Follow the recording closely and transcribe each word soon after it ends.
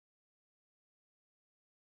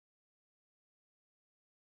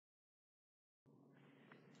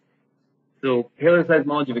So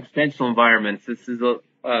paleoseismology of extensional environments. This is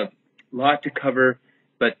a lot to cover,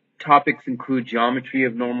 but topics include geometry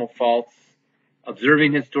of normal faults,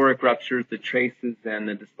 observing historic ruptures, the traces and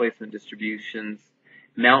the displacement distributions,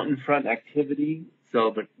 mountain front activity, so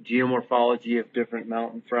the geomorphology of different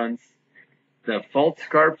mountain fronts, the fault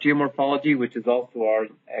scarp geomorphology, which is also our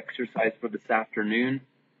exercise for this afternoon.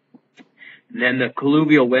 And then the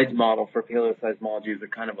colluvial wedge model for paleoseismology is a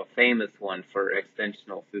kind of a famous one for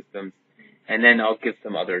extensional systems. And then I'll give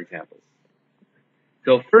some other examples.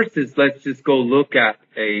 So first is, let's just go look at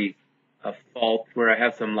a fault where I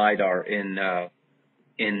have some LIDAR in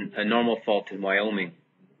a normal fault in Wyoming.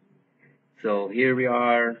 So here we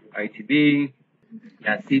are, ITB,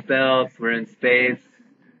 got seatbelts, we're in space,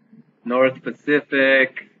 North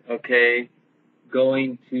Pacific, okay,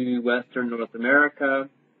 going to Western North America.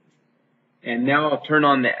 And now I'll turn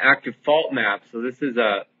on the active fault map. So this is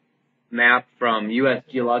a map from U.S.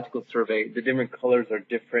 Geological Survey. The different colors are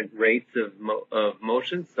different rates of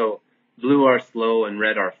motion. So blue are slow and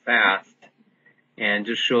red are fast. And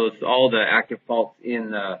just shows all the active faults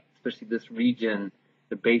in, especially this region,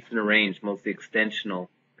 the basin range, mostly extensional.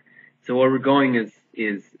 So where we're going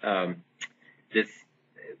is this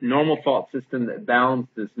normal fault system that bounds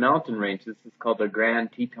this mountain range. This is called the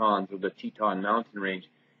Grand Tetons or the Teton Mountain Range.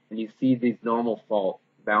 And you see these normal fault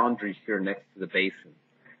boundaries here next to the basin.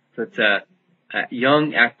 So it's a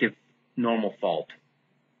young active normal fault.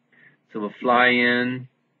 So we'll fly in,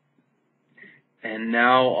 and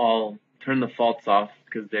now I'll turn the faults off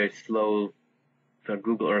because they're slow the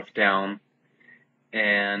Google Earth down,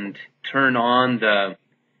 and turn on the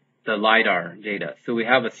LIDAR data. So we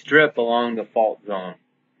have a strip along the fault zone.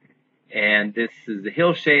 And this is the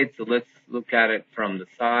hillshade, so let's look at it from the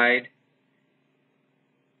side.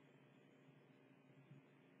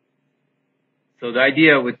 So the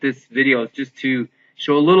idea with this video is just to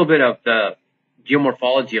show a little bit of the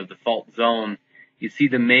geomorphology of the fault zone. You see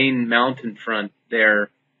the main mountain front there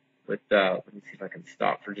with let me see if I can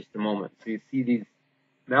stop for just a moment. So you see these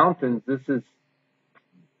mountains. This is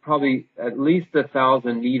probably at least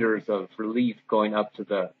 1,000 meters of relief going up to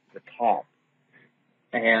the top.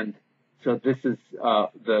 And so this is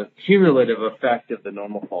the cumulative effect of the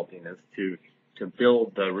normal faultiness to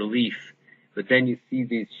build the relief. But then you see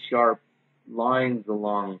these sharp lines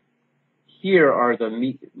along here are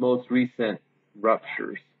the most recent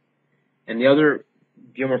ruptures. And the other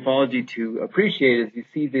geomorphology to appreciate is you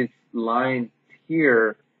see these lines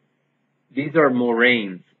here. These are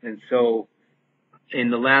moraines. And so in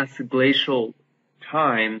the last glacial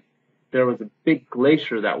time, there was a big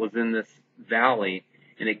glacier that was in this valley,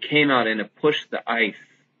 and it came out and it pushed the ice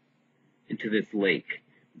into this lake.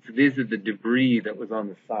 So these are the debris that was on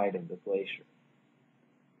the side of the glacier.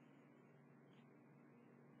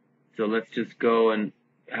 So let's just go and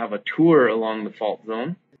have a tour along the fault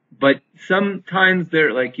zone. But sometimes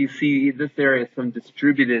there, like you see this area, some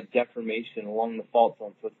distributed deformation along the fault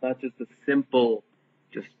zone. So it's not just a simple,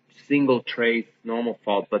 just single trace normal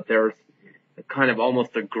fault, but there's a kind of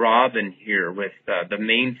almost a graben here with the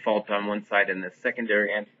main fault on one side and the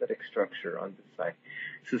secondary anesthetic structure on this side.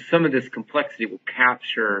 So some of this complexity will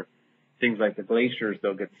capture things like the glaciers.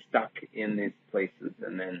 They'll get stuck in these places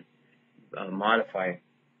and then modify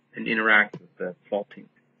and interact with the faulting.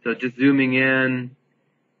 So just zooming in.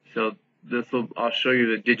 So I'll show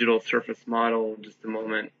you the digital surface model in just a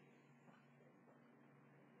moment.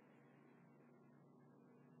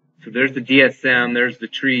 So there's the DSM, there's the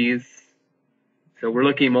trees. So we're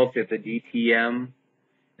looking mostly at the DTM.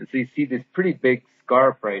 And so you see this pretty big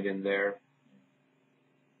scarp right in there.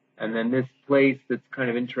 And then this place that's kind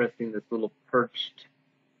of interesting, this little perched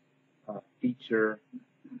feature.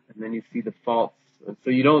 And then you see the faults.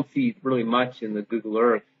 So you don't see really much in the Google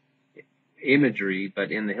Earth imagery,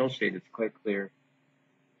 but in the hillshade it's quite clear.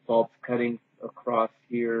 Faults cutting across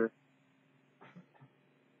here.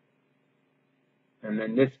 And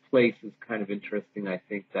then this place is kind of interesting, I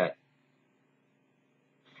think, that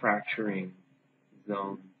fracturing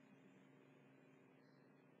zone.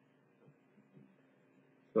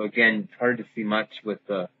 So again, it's hard to see much with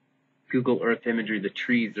the Google Earth imagery. The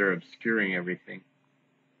trees are obscuring everything.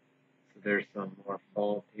 So there's some more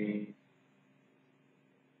faulty.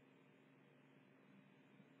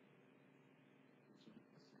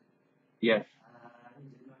 Yes.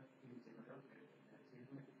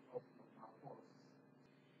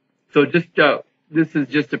 So just this is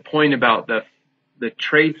just a point about the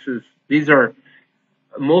traces. These are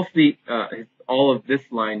mostly all of this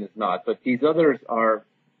line is not, but these others are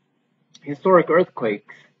historic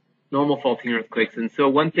earthquakes, normal faulting earthquakes. And so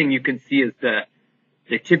one thing you can see is that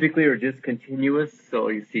they typically are discontinuous. So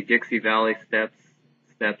you see Dixie Valley steps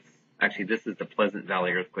actually this is the Pleasant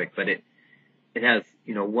Valley earthquake, but it has,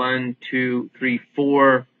 1, 2, 3,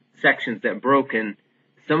 4 sections that broken.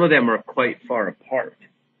 Some of them are quite far apart,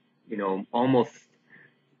 almost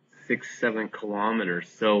 6, 7 kilometers.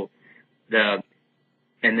 So and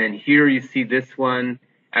then here you see this one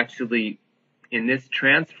actually in this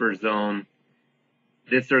transfer zone,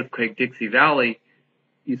 this earthquake, Dixie Valley,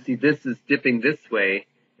 you see this is dipping this way,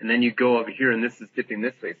 and then you go over here and this is dipping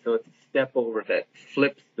this way. So it's a step over that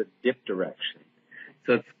flips the dip direction.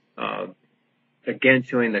 So it's, again,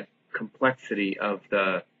 showing the complexity of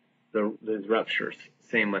the ruptures.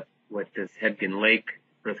 Same with this Hebgen Lake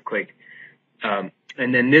earthquake. And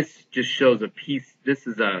then this just shows a piece. This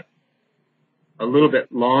is a little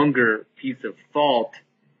bit longer piece of fault.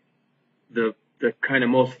 The kind of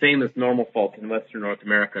most famous normal fault in Western North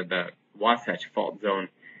America, the Wasatch Fault Zone,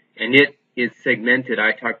 and it is segmented.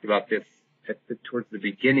 I talked about this towards the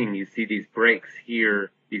beginning. You see these breaks here.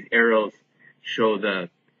 These arrows show the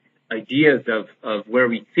ideas of where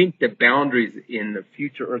we think the boundaries in the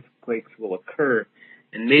future earthquakes will occur,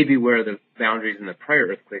 and maybe where the boundaries in the prior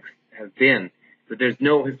earthquakes have been. But there's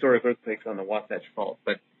no historic earthquakes on the Wasatch Fault.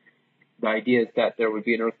 But the idea is that there would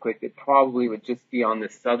be an earthquake that probably would just be on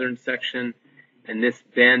this southern section, and this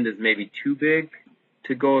bend is maybe too big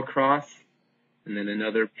to go across, and then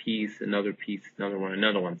another piece, another one,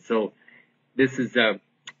 another one. So this is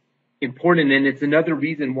important, and it's another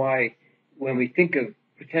reason why when we think of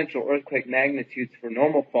potential earthquake magnitudes for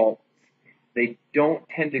normal faults, they don't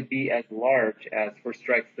tend to be as large as for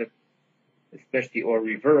strike slip, especially or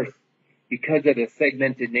reverse, because of the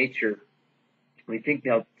segmented nature. We think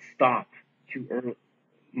they'll stop too early,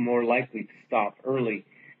 more likely to stop early.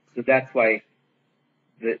 So that's why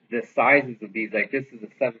the sizes of these, like this is a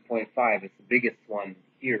 7.5, it's the biggest one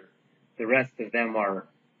here. The rest of them are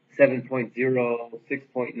 7.0,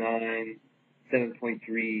 6.9,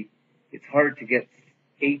 7.3. It's hard to get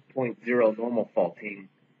 8.0 normal faulting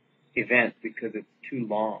event because it's too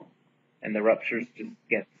long and the ruptures just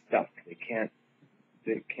get stuck. They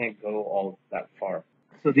can't go all that far.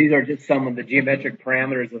 So these are just some of the geometric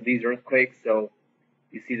parameters of these earthquakes. So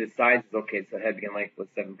you see the sizes. Okay, so Hebgen Lake was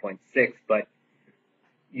 7.6, but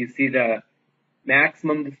you see the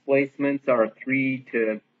maximum displacements are 3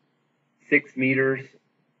 to 6 meters.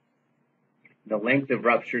 The length of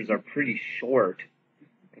ruptures are pretty short,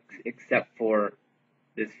 except for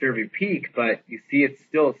this Fairview Peak, but you see it's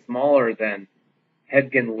still smaller than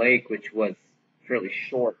Hebgen Lake, which was fairly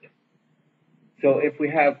short. So if we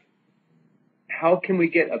have, how can we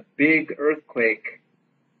get a big earthquake?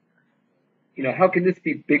 How can this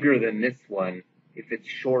be bigger than this one if it's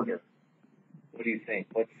shorter? What do you think?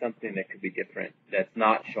 What's something that could be different that's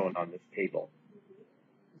not shown on this table?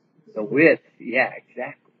 The width, yeah,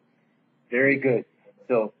 exactly. Very good.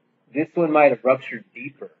 So this one might have ruptured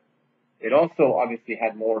deeper. It also obviously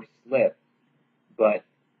had more slip, but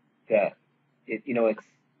it's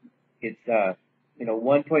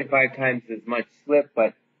 1.5 times as much slip,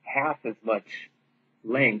 but half as much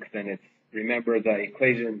length. And remember the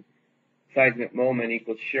equation, seismic moment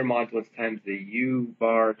equals shear modulus times the U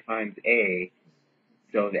bar times A.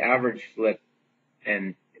 So the average slip,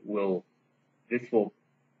 and this will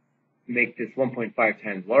make this 1.5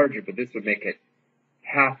 times larger, but this would make it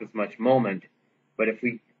half as much moment. But if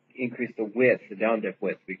we increase the width, the down dip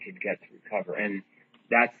width, we could get to recover. And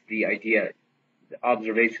that's the idea. The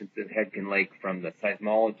observations of Hebgen Lake from the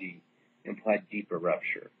seismology implied deeper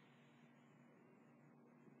rupture.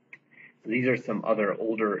 So these are some other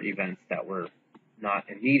older events that were not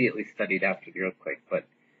immediately studied after the earthquake, but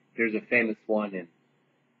there's a famous one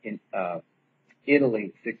in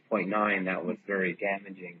Italy, 6.9, that was very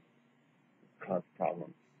damaging, caused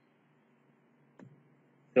problems.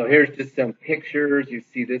 So here's just some pictures. You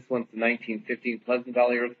see this one's the 1915 Pleasant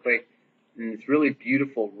Valley earthquake, and this really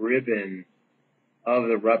beautiful ribbon of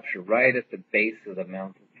the rupture right at the base of the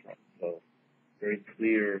mountain front. So very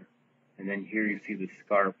clear. And then here you see the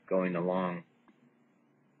scarp going along.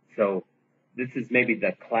 So this is maybe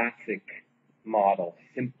the classic model,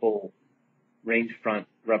 simple range front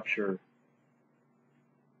rupture.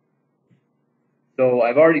 So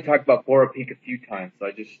I've already talked about Bora Peak a few times, so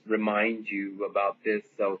I just remind you about this.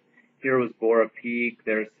 So here was Bora Peak,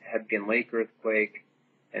 there's Hebgen Lake earthquake,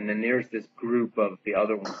 and then there's this group of the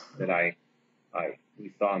other ones that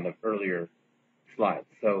we saw in the earlier slides.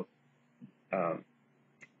 So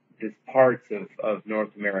these parts of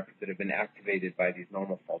North America that have been activated by these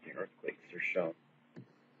normal faulting earthquakes are shown.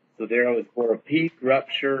 So there was Bora Peak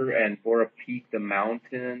rupture and Bora Peak the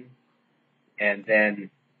mountain, and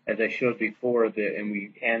then as I showed before, and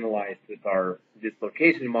we analyzed with our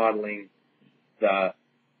dislocation modeling, the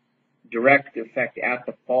direct effect at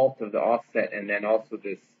the fault of the offset, and then also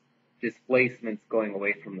this displacements going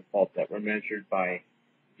away from the fault that were measured by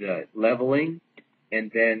the leveling.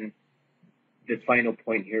 And then the final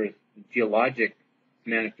point here is the geologic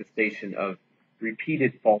manifestation of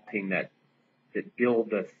repeated faulting that built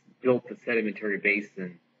the sedimentary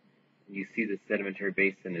basin. You see the sedimentary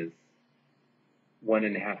basin is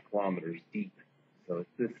 1.5 kilometers deep. So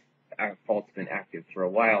this fault's been active for a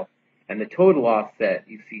while. And the total offset,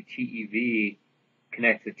 you see TEV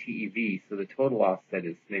connects to TEV. So the total offset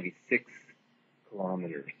is maybe 6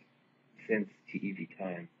 kilometers since TEV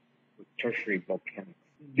time with tertiary volcanics.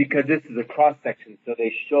 Because this is a cross section, so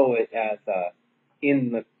they show it as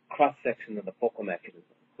in the cross section of the focal mechanism.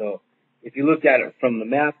 So if you look at it from the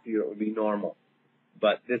map view, it would be normal.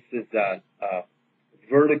 But this is a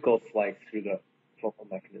vertical slice through the focal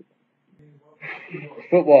mechanism.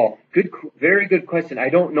 Football, very good question. I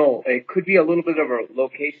don't know. It could be a little bit of a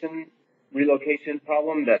relocation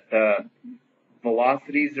problem, that the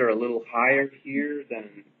velocities are a little higher here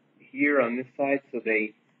than here on this side, so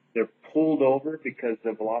they're pulled over because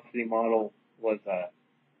the velocity model was a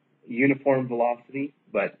uniform velocity,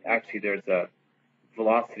 but actually there's a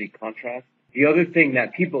velocity contrast. The other thing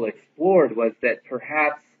that people explored was that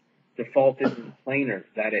perhaps the fault isn't planar,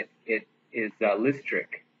 that it is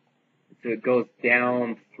listric. So it goes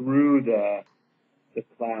down through the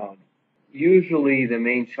cloud. Usually the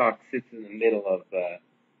main shock sits in the middle of the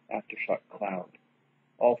aftershock cloud,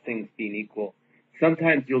 all things being equal.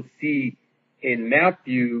 Sometimes you'll see in map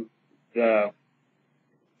view, if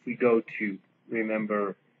we go to,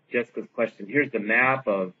 remember Jessica's question, here's the map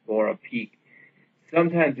of Bora Peak.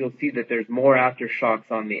 Sometimes you'll see that there's more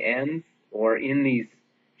aftershocks on the ends or in these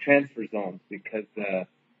transfer zones because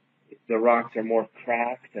the rocks are more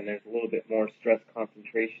cracked and there's a little bit more stress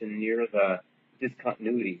concentration near the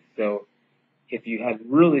discontinuity. So if you had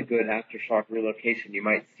really good aftershock relocation, you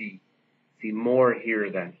might see more here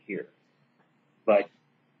than here. But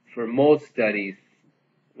for most studies,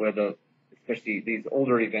 especially these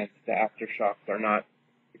older events, the aftershocks are not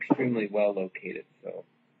extremely well located. So,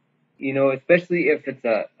 especially if it's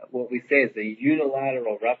what we say is a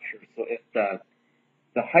unilateral rupture. So if the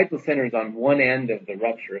hypocenter is on one end of the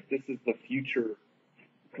rupture, if this is the future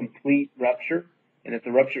complete rupture, and if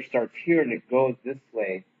the rupture starts here and it goes this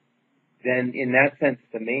way, then in that sense,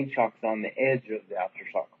 the main shock's on the edge of the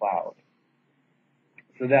aftershock cloud.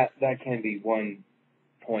 So that can be one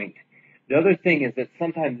point. The other thing is that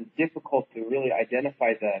sometimes it's difficult to really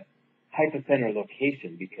identify the hypocenter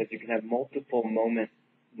location because you can have multiple moment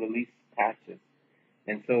release patches.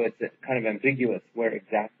 And so it's kind of ambiguous where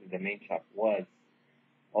exactly the main shock was,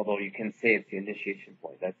 although you can say it's the initiation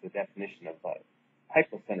point. That's the definition of a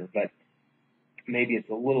hypocenter, but maybe it's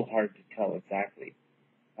a little hard to tell exactly.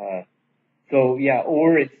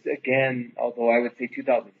 Or it's, again, although I would say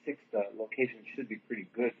 2006, the location should be pretty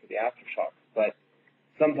good for the aftershocks, but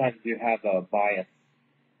sometimes you have a bias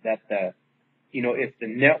that if the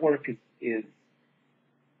network is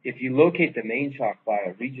if you locate the main shock by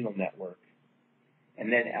a regional network,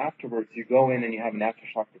 and then afterwards you go in and you have an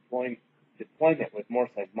aftershock deployment with more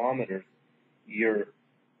seismometers, you're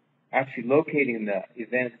actually locating the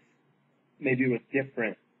events maybe with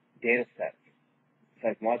different data sets,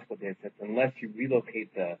 seismological data sets, unless you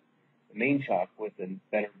relocate the main shock with a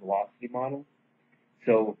better velocity model.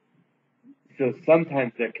 So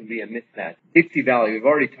sometimes there can be a mismatch. Dixie Valley, we've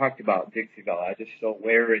already talked about Dixie Valley. I just show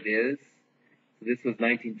where it is. So this was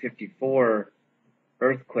 1954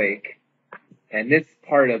 earthquake. And this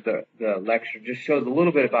part of the lecture just shows a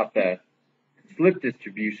little bit about the slip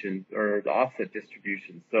distribution or the offset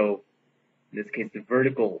distribution. So in this case, the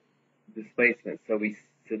vertical displacement. So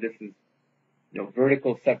this is,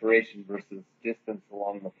 vertical separation versus distance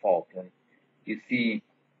along the fault. And you see,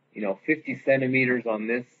 50 centimeters on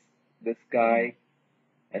this guy.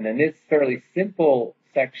 And then this fairly simple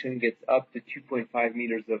section gets up to 2.5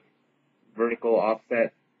 meters of vertical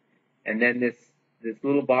offset. And then this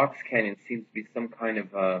little box canyon seems to be some kind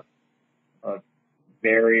of a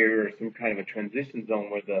barrier or some kind of a transition zone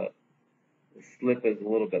where the slip is a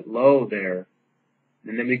little bit low there.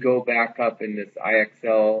 And then we go back up in this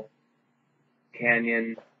IXL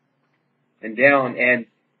canyon and down.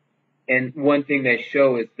 And one thing they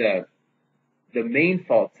show is the main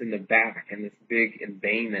fault's in the back and this big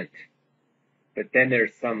embayment. But then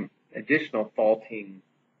there's some additional faulting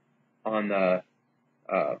on the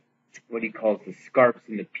what he calls the scarps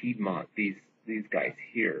in the Piedmont, these guys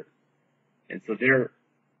here. And so they're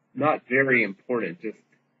not very important, just,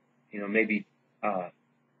 maybe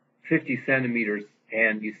 50 centimeters,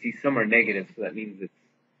 and you see some are negative, so that means it's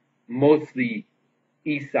mostly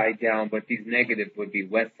east side down, but these negatives would be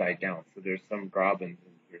west side down. So there's some grabens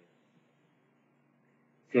in here.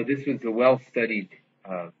 So this was a well-studied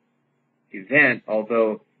event,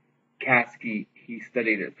 although Kasky, he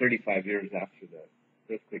studied it 35 years after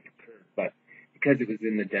the earthquake occurred, but because it was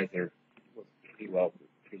in the desert, it was pretty well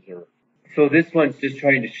preserved. So this one's just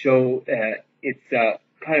trying to show it's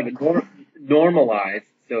kind of a normalized,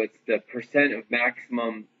 so it's the percent of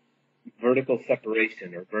maximum vertical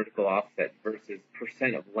separation or vertical offset versus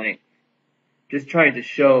percent of length. Just trying to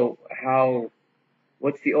show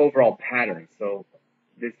what's the overall pattern. So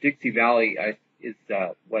this Dixie Valley is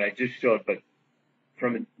what I just showed, but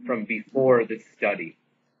from before this study.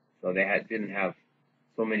 So they didn't have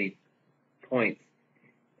so many points.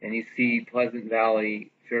 And you see Pleasant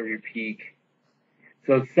Valley, Fairview Peak.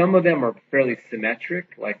 So some of them are fairly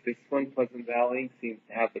symmetric, like this one, Pleasant Valley, seems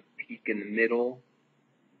to have the peak in the middle.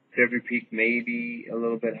 Fairview Peak maybe a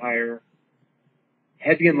little bit higher.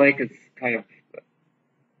 Hebgen Lake is kind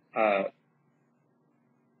of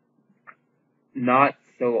not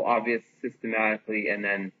so obvious systematically, and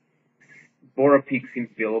then Bora Peak seems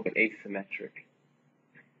to be a little bit asymmetric.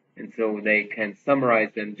 And so they can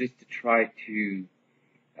summarize them just to try to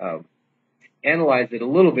analyze it a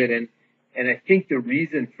little bit. And I think the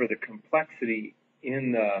reason for the complexity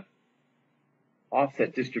in the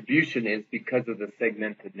offset distribution is because of the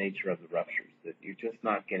segmented nature of the ruptures, that you're just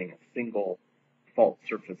not getting a single fault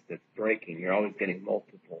surface that's breaking. You're always getting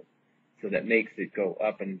multiple. So that makes it go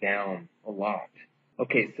up and down a lot.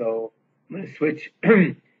 Okay, so I'm going to switch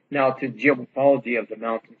now to geomorphology of the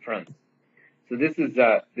mountain fronts. So this is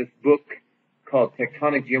this book called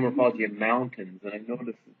Tectonic Geomorphology of Mountains, and I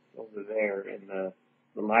noticed it's over there in the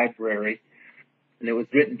library, and it was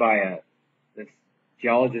written by this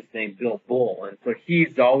geologist named Bill Bull, and so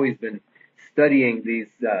he's always been studying these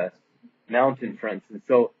mountain fronts. And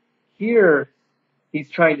so here he's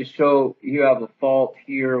trying to show you have a fault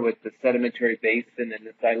here with the sedimentary basin,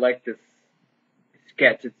 and I like this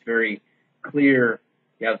sketch. It's very clear.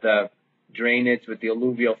 You have the drainage with the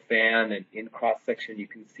alluvial fan, and in cross section you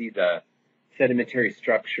can see the sedimentary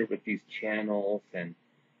structure with these channels and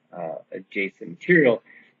adjacent material.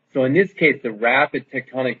 So in this case, the rapid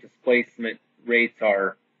tectonic displacement rates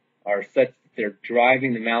are such that they're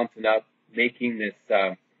driving the mountain up, making this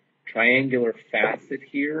triangular facet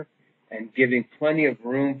here and giving plenty of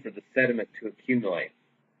room for the sediment to accumulate.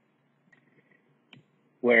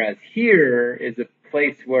 Whereas here is a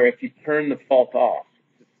place where if you turn the fault off,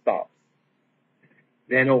 it stops.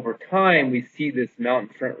 Then over time, we see this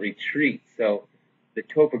mountain front retreat. So the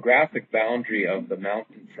topographic boundary of the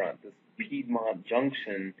mountain front, this Piedmont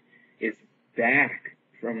Junction, is back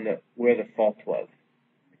from where the fault was.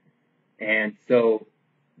 And so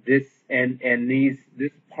this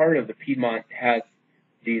part of the Piedmont has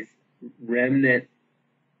these remnant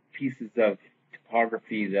pieces of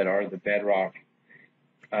topography that are the bedrock,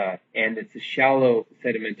 and it's a shallow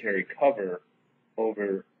sedimentary cover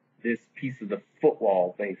over this piece of the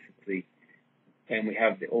footwall, basically, and we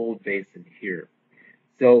have the old basin here.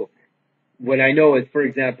 So what I know is, for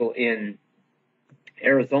example, in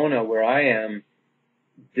Arizona, where I am,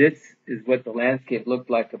 this is what the landscape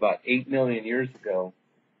looked like about 8 million years ago,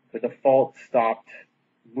 but the fault stopped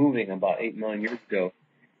moving about 8 million years ago.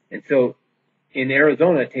 And so in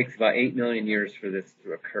Arizona, it takes about 8 million years for this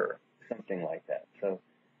to occur, something like that. So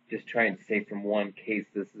just trying to say from one case,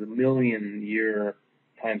 this is a 1 million year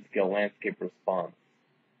timescale landscape response.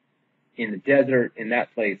 In the desert, in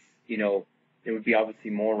that place, you know, it would be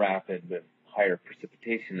obviously more rapid with higher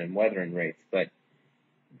precipitation and weathering rates, but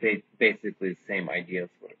basically the same ideas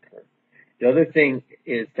would occur. The other thing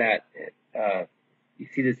is that you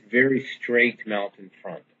see this very straight mountain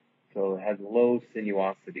front, so it has low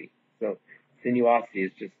sinuosity. So sinuosity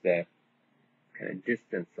is just the kind of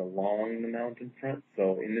distance along the mountain front.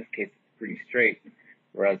 So in this case, it's pretty straight,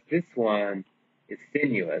 whereas this one is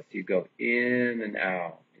sinuous. You go in and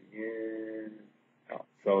out, in, out.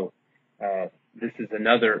 So this is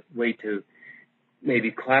another way to maybe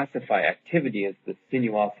classify activity as the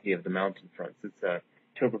sinuosity of the mountain fronts. It's a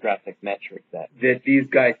topographic metric that these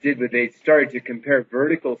guys did, where they started to compare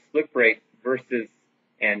vertical slip rate versus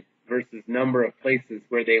number of places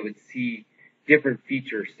where they would see different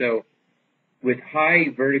features. So with high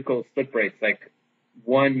vertical slip rates, like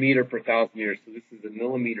 1 meter per 1,000 years, so this is a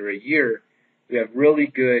millimeter a year, we have really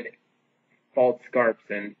good fault scarps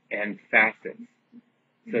and facets,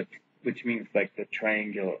 so which means like the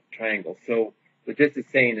triangle. So what this is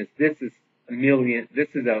saying is this is a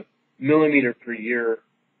millimeter per year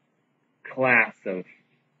class of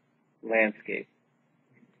landscape.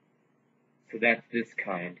 So that's this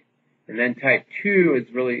kind. And then type 2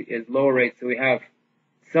 is lower rate. So we have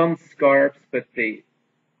some scarps, but the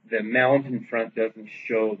mountain front doesn't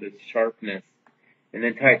show this sharpness. And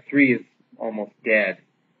then type 3 is almost dead.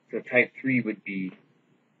 So type 3 would be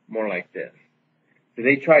more like this. So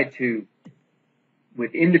they tried to,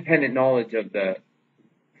 with independent knowledge of the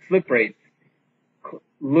slip rates,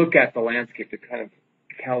 look at the landscape to kind of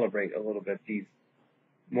calibrate a little bit these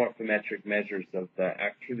morphometric measures of the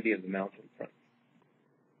activity of the mountain front.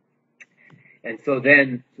 And so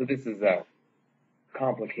this is a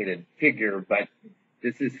complicated figure, but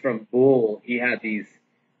this is from Bull. He had these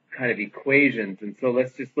kind of equations, and so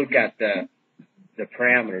let's just look at the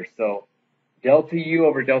parameters. So delta U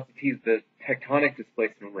over delta T is the tectonic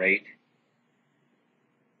displacement rate.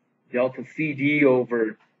 Delta CD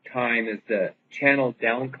over time is the channel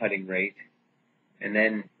downcutting rate. And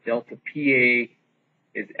then delta PA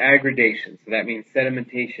is aggradation. So that means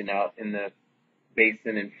sedimentation out in the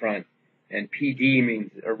basin in front. And PD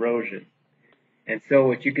means erosion. And so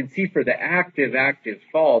what you can see for the active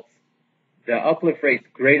faults, the uplift rate's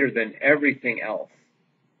greater than everything else.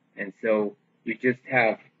 And so you just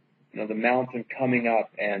have, the mountain coming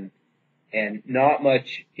up and not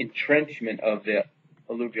much entrenchment of the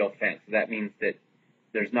alluvial fan. So that means that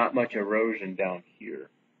there's not much erosion down here.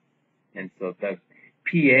 And so the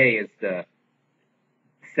PA is the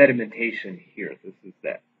sedimentation here. This is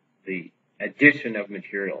the addition of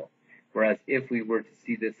material. Whereas if we were to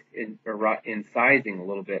see this in sizing a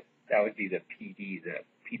little bit, that would be the PD, the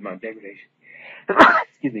Piedmont degradation.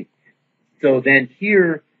 Excuse me. So then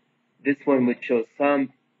here, this one would show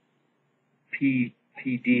some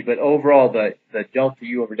PD, but overall the delta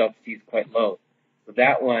U over delta T is quite low. So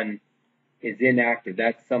that one is inactive.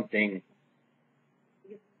 That's something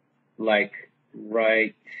like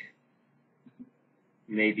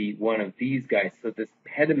maybe one of these guys. So this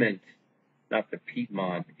pediment, not the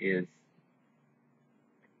Piedmont, is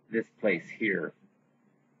this place here.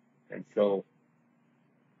 And so,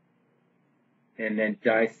 and then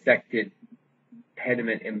dissected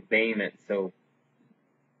pediment embayment. So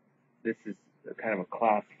this is kind of a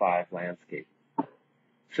class 5 landscape.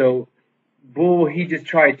 So Bull, he just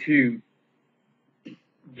tried to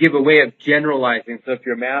give a way of generalizing. So if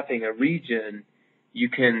you're mapping a region, you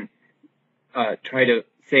can try to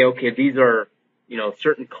say, okay, these are,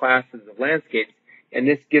 certain classes of landscapes, and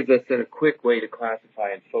this gives us a quick way to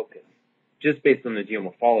classify and focus, just based on the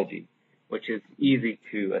geomorphology, which is easy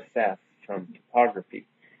to assess from topography.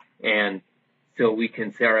 And so we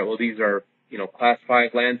can say, all right, well, these are, class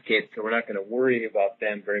 5 landscapes, so we're not going to worry about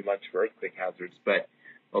them very much for earthquake hazards. But,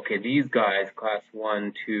 okay, these guys, class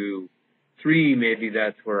 1, 2, 3, maybe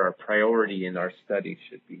that's where our priority in our study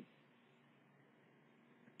should be.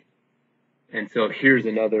 And so here's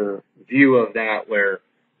another view of that where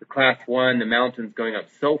the class 1, the mountain's going up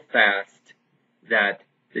so fast that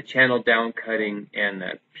the channel downcutting and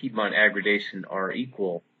the Piedmont aggradation are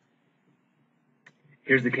equal.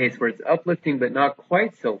 Here's the case where it's uplifting but not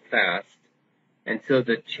quite so fast. And so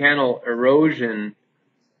the channel erosion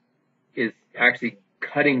is actually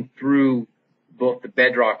cutting through both the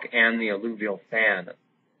bedrock and the alluvial fan.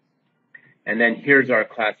 And then here's our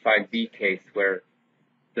class 5B case where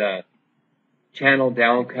the channel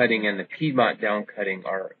downcutting and the Piedmont downcutting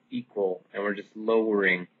are equal, and we're just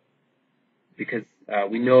lowering because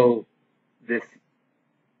we know the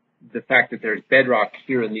fact that there's bedrock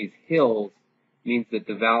here in these hills means that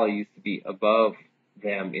the valley used to be above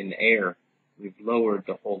them in the air. We've lowered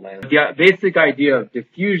the whole land. The basic idea of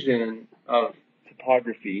diffusion of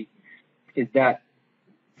topography is that,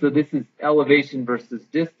 so this is elevation versus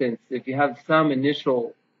distance. If you have some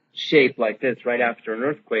initial shape like this right after an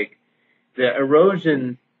earthquake, the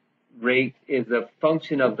erosion rate is a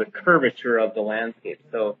function of the curvature of the landscape.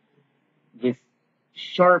 So this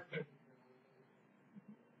sharp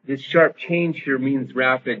change here means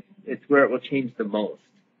rapid. It's where it will change the most.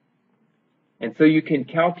 And so you can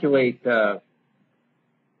calculate the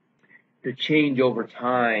change over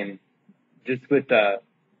time just with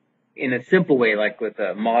in a simple way, like with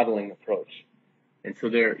a modeling approach. And so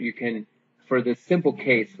there you can, for this simple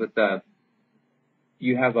case with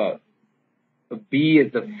you have a B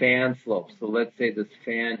is the fan slope. So let's say this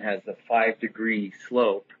fan has a 5-degree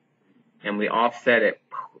slope and we offset it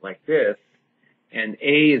like this, and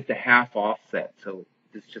A is the half offset. So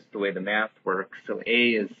this is just the way the math works. So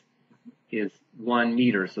A is 1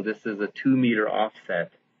 meter. So this is a 2-meter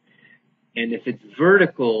offset. And if it's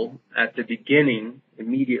vertical at the beginning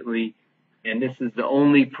immediately, and this is the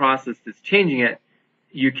only process that's changing it,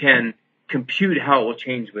 you can compute how it will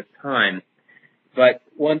change with time. But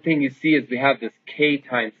one thing you see is we have this K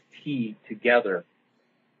times T together.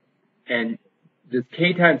 And this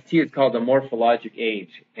K times T is called the morphologic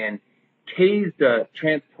age. And K is the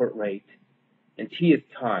transport rate, and T is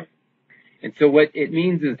time. And so what it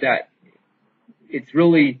means is that it's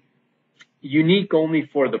really unique only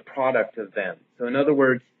for the product of them. So in other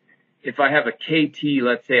words, if I have a KT,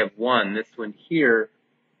 let's say of 1, this one here,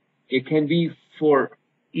 it can be for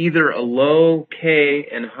either a low K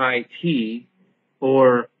and high T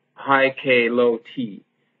or high K, low T.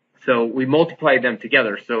 So we multiply them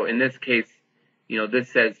together. So in this case, this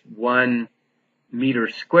says 1 meter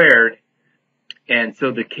squared. And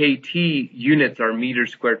so the KT units are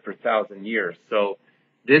meters squared per 1,000 years. So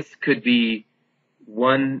this could be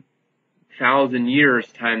 1,000 years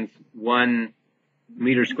times 1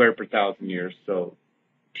 meter squared per 1,000 years. So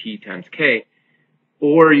T times K.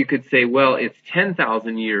 Or you could say, well, it's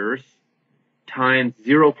 10,000 years times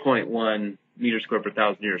 0.1 meters squared per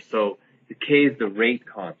 1,000 years. So the K is the rate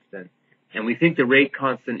constant. And we think the rate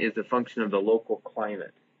constant is a function of the local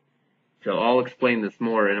climate. So I'll explain this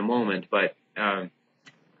more in a moment, but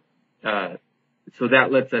so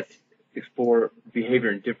that lets us explore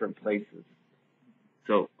behavior in different places.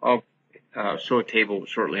 So I'll show a table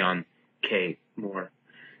shortly on K more.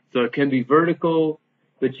 So it can be vertical,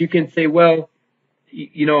 but you can say, well,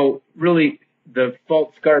 really the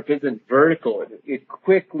fault scarp isn't vertical. It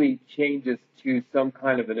quickly changes to some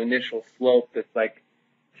kind of an initial slope that's like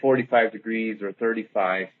 45 degrees or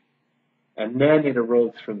 35, and then it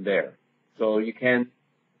erodes from there. So you can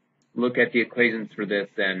look at the equations for this,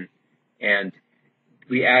 and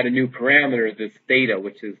we add a new parameter, this theta,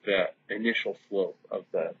 which is the initial slope of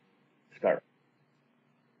the scarp.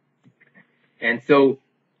 And so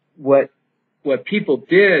what people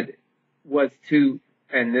did was to,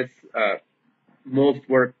 and this most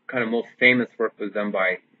famous work was done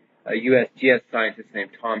by a USGS scientist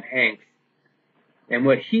named Tom Hanks. And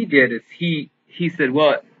what he did is he said,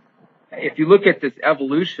 well, if you look at this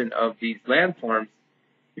evolution of these landforms,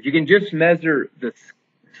 if you can just measure the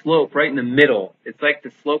slope right in the middle, it's like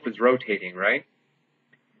the slope is rotating, right?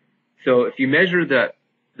 So if you measure the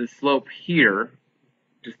slope here,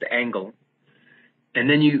 just the angle, and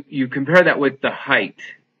then you compare that with the height,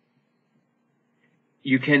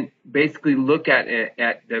 you can basically look at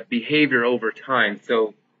the behavior over time.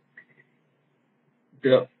 So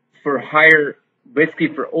for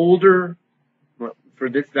older, for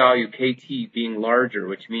this value KT being larger,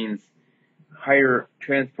 which means higher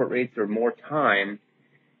transport rates or more time,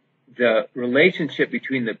 the relationship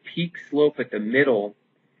between the peak slope at the middle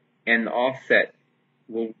and the offset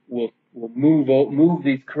will move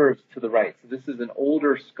these curves to the right. So this is an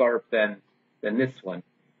older scarp than this one.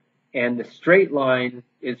 And the straight line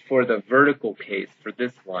is for the vertical case for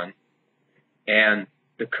this one, and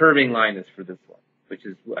the curving line is for this one, which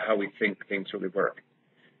is how we think things really work.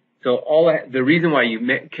 So the reason why you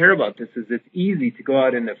care about this is it's easy to go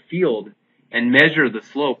out in the field and measure the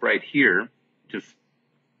slope right here. Just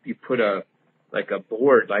you put a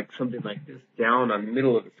board, like something like this, down on the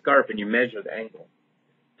middle of the scarp, and you measure the angle.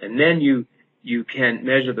 And then you can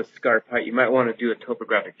measure the scarp height. You might want to do a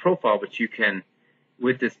topographic profile, but you can,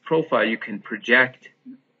 with this profile, you can project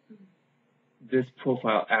this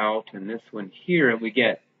profile out and this one here, and we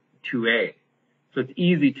get 2A. So it's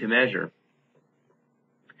easy to measure.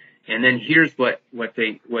 And then here's what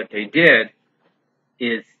they did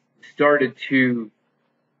is started to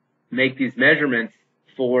make these measurements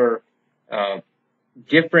for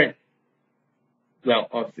different. Well,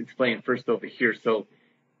 I'll explain first over here. So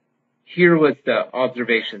here was the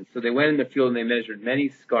observation. So they went in the field and they measured many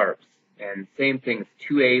scarps, and same thing,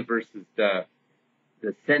 2A versus the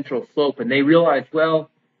central slope, and they realized,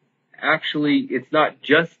 well, actually, it's not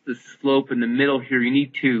just the slope in the middle here. You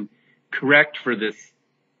need to correct for this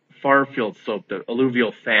far field slope, the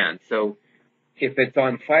alluvial fan. So if it's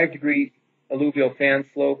on 5-degree alluvial fan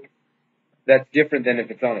slope, that's different than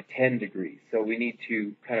if it's on a 10-degree. So we need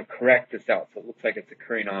to kind of correct this out so it looks like it's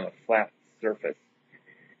occurring on a flat surface.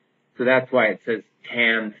 So that's why it says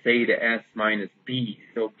tan theta S minus B.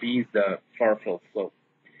 So B is the far field slope.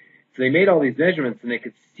 So they made all these measurements and they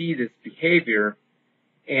could see this behavior.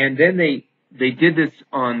 And then they did this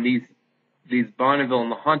on these Bonneville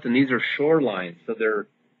and Lahontan. These are shorelines. So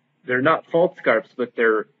they're not fault scarps, but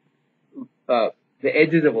they're the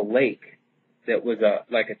edges of a lake that was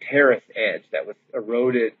like a terrace edge that was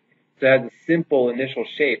eroded. So it has a simple initial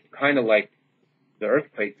shape, kind of like the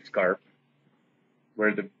earthquake scarp,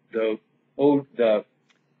 where the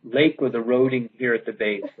lake was eroding here at the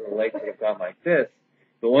base. So the lake would have gone like this.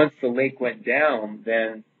 But once the lake went down,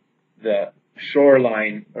 then the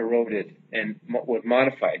shoreline eroded and was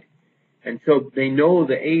modified. And so they know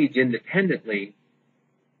the age independently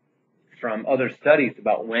from other studies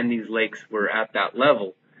about when these lakes were at that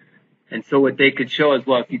level. And so what they could show is,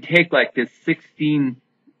 well, if you take like this 16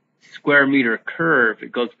 square meter curve,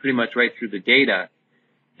 it goes pretty much right through the data.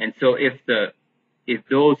 And so if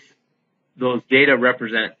those data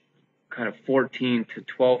represent kind of 14 to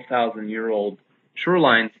 12,000 year old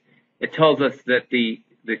shorelines, it tells us that the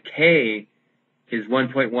K is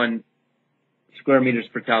 1.1 square meters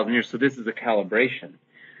per thousand years. So this is a calibration.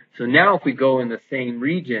 So now if we go in the same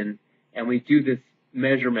region and we do this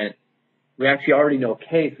measurement, we actually already know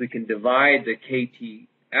K, so we can divide the KT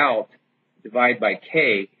out, divide by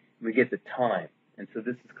K, and we get the time. And so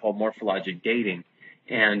this is called morphologic dating.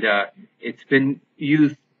 And it's been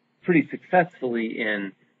used pretty successfully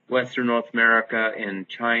in Western North America, in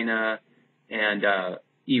China, and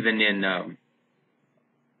even in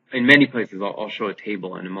many places. I'll show a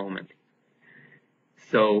table in a moment.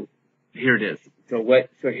 So here it is.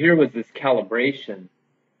 So here was this calibration.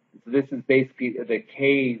 So this is basically the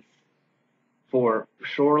Ks for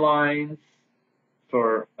shorelines,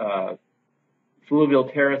 for fluvial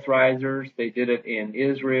terrace risers. They did it in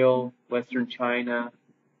Israel, Western China,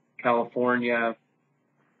 California,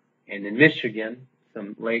 and in Michigan,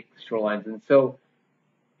 some lake shorelines.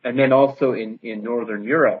 And then also in Northern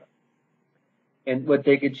Europe. And what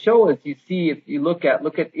they could show is, you see, if you look at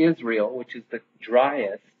Israel, which is the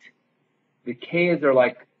driest, the Ks are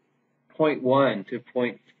like 0.1 to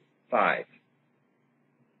 0.5.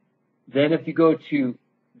 Then if you go to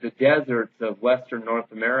the deserts of Western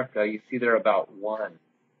North America, you see they're about 1.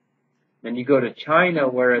 Then you go to China,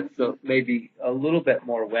 where it's maybe a little bit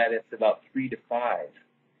more wet, it's about 3 to 5.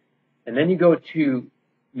 And then you go to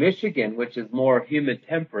Michigan, which is more humid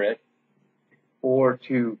temperate, or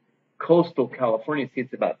to coastal California, see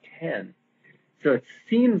it's about 10. So it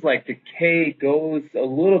seems like the K goes a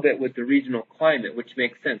little bit with the regional climate, which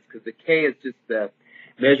makes sense, because the K is just the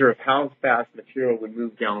measure of how fast material would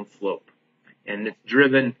move downslope. And it's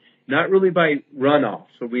driven not really by runoff.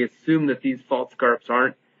 So we assume that these fault scarps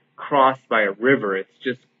aren't crossed by a river. It's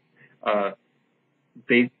just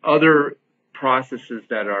other processes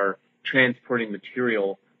that are transporting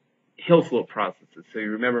material, hill slope processes. So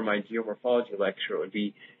you remember my geomorphology lecture, it would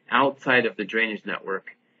be outside of the drainage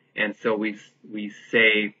network. And so we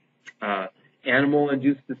say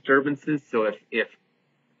animal-induced disturbances. So if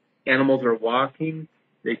animals are walking,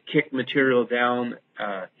 they kick material down.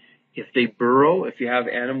 If they burrow, if you have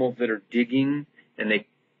animals that are digging and they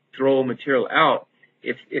throw material out,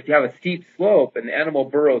 if you have a steep slope and the animal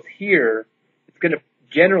burrows here, it's going to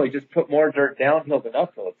generally just put more dirt downhill than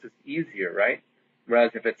uphill. It's just easier, right?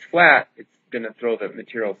 Whereas if it's flat, it's going to throw the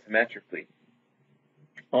material symmetrically.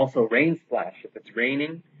 Also, rain splash. If it's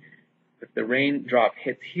raining, if the raindrop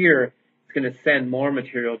hits here, it's going to send more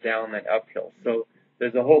material down than uphill. So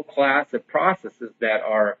there's a whole class of processes that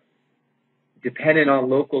are dependent on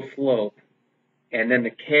local slope, and then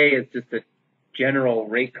the K is just a general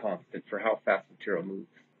rate constant for how fast material moves.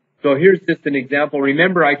 So here's just an example.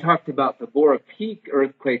 Remember, I talked about the Bora Peak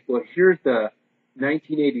earthquake. Well, here's the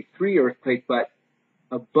 1983 earthquake, but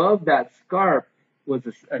above that scarp was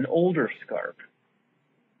an older scarp.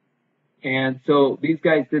 And so these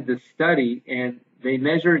guys did this study, and they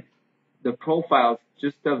measured the profiles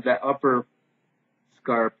just of that upper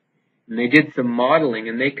scarp, and they did some modeling,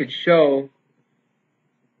 and they could show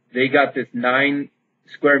they got this 9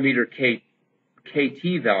 square meter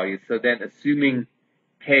KT value. So then, assuming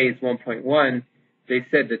K is 1.1, they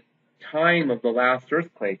said the time of the last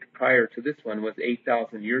earthquake prior to this one was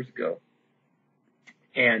 8,000 years ago.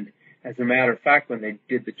 And as a matter of fact, when they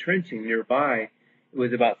did the trenching nearby, it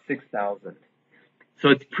was about 6,000. So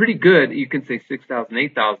it's pretty good. You can say 6,000,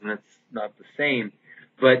 8,000. It's not the same.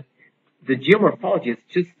 But the geomorphology is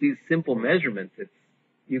just these simple measurements.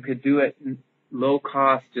 You could do it low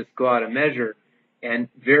cost, just go out and measure, and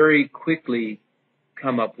very quickly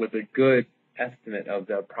come up with a good estimate of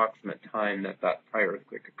the approximate time that prior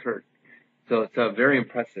earthquake occurred. So it's very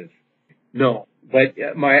impressive. No, but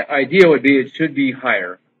my idea would be it should be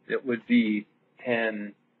higher. It would be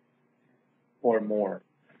 10 or more,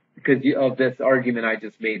 because of this argument I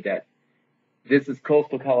just made, that this is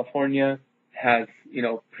coastal California, has,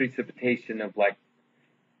 precipitation of like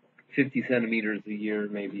 50 centimeters a year,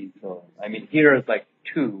 maybe. So, I mean, here is like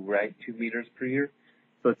 2 meters per year.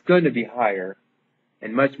 So it's going to be higher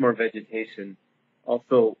and much more vegetation.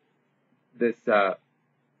 Also, this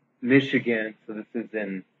Michigan, so this is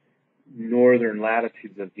in northern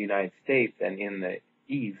latitudes of the United States and in the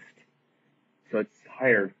east. So it's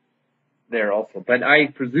higher there also. But I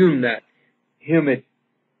presume that humid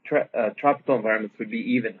tropical environments would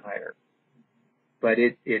be even higher. But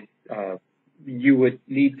you would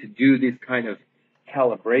need to do this kind of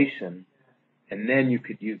calibration, and then you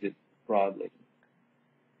could use it broadly.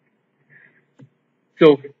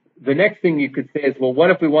 So the next thing you could say is, well, what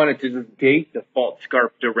if we wanted to just date the fault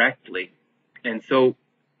scarp directly? And so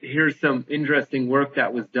here's some interesting work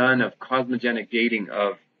that was done of cosmogenic dating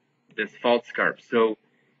of this fault scarp. So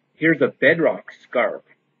here's a bedrock scarp.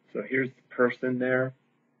 So here's the person there,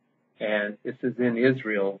 and this is in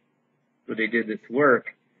Israel where they did this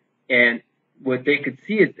work. And what they could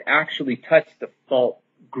see is actually touch the fault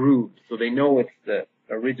groove, so they know it's the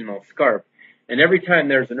original scarp. And every time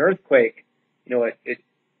there's an earthquake, it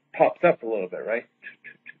pops up a little bit, right?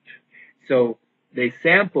 So they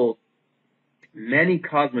sampled many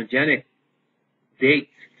cosmogenic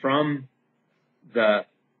dates from the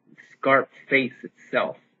scarp face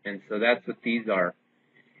itself. And so that's what these are.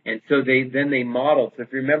 And so they modeled. So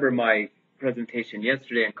if you remember my presentation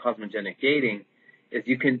yesterday on cosmogenic dating, they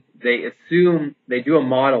do a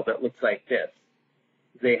model that looks like this.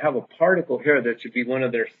 They have a particle here that should be one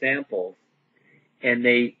of their samples, and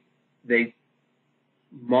they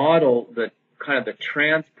model the kind of the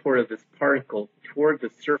transport of this particle toward the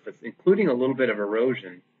surface, including a little bit of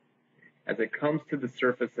erosion as it comes to the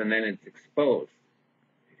surface and then it's exposed.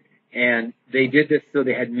 And they did this, so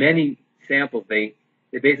they had many samples. They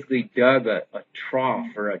basically dug a trough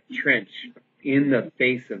or a trench in the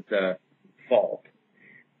face of the fault.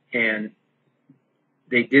 And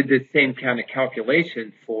they did the same kind of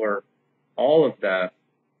calculation for all of the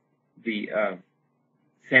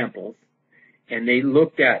samples. And they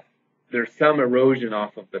looked at, there's some erosion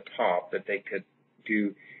off of the top that they could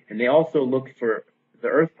do. And they also looked for the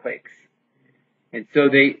earthquakes. And so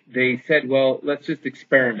they said, well, let's just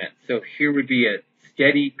experiment. So here would be a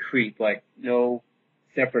steady creep, like no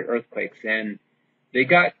separate earthquakes. And they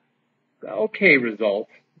got okay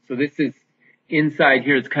results. So this is inside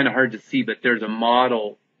here. It's kind of hard to see, but there's a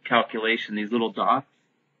model calculation. These little dots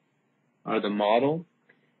are the model.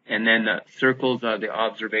 And then the circles are the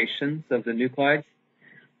observations of the nuclides.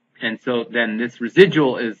 And so then this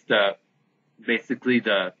residual is basically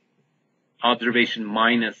the observation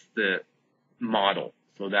minus the model.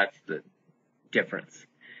 So that's the difference.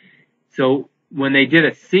 So when they did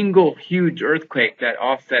a single huge earthquake that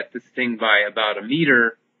offset this thing by about a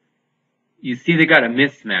meter, you see they got a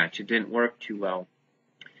mismatch. It didn't work too well.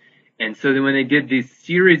 And so then when they did these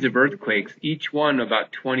series of earthquakes, each one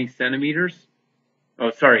about 20 centimeters. Oh,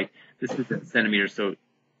 sorry, this isn't centimeters, so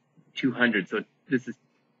 200. So this is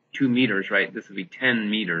 2 meters, right? This would be 10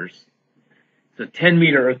 meters. So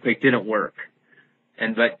 10-meter earthquake didn't work.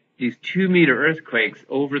 But these 2-meter earthquakes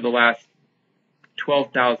over the last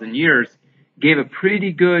 12,000 years gave a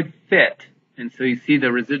pretty good fit. And so you see the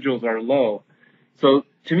residuals are low. So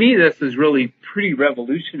to me, this is really pretty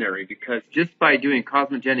revolutionary, because just by doing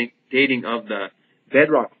cosmogenic dating of the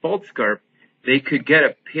bedrock fault scarp, they could get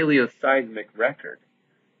a paleoseismic record.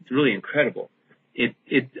 It's really incredible.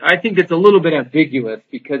 I think it's a little bit ambiguous,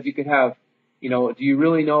 because you could have, do you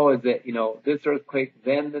really know, is it, this earthquake,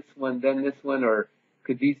 then this one, or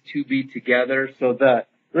could these two be together? So the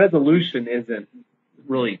resolution isn't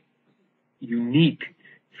really unique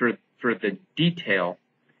for the detail,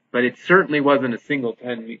 but it certainly wasn't a single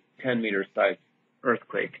 10-meter size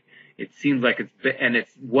earthquake. It seems like and it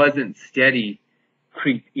wasn't steady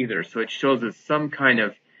creep either. So it shows us some kind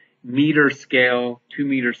of meter scale,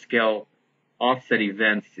 2-meter scale offset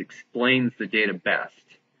events explains the data best.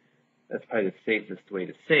 That's probably the safest way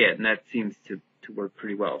to say it, and that seems to work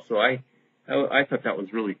pretty well. So I thought that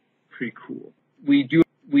was really pretty cool. We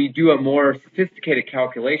do a more sophisticated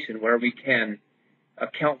calculation where we can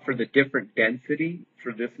account for the different density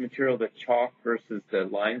for this material, the chalk versus the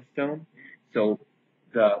limestone. So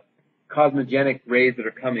the cosmogenic rays that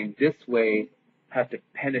are coming this way have to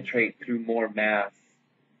penetrate through more mass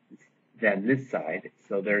than this side.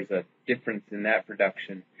 So there's a difference in that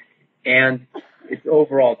production. And it's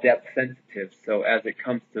overall depth sensitive. So as it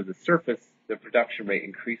comes to the surface, the production rate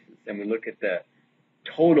increases. And we look at the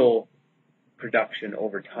total production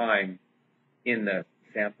over time in the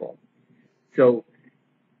sample. So,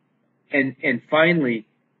 and finally,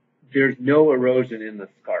 there's no erosion in the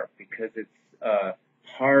scarp, because it's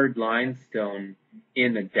hard limestone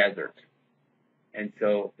in the desert. And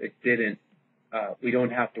so it didn't, we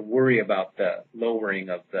don't have to worry about the lowering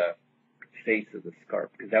of the face of the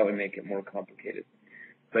scarp, because that would make it more complicated.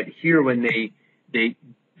 But here, when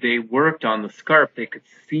they worked on the scarp, they could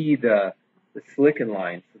see the silicon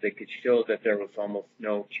line, so they could show that there was almost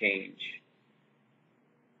no change.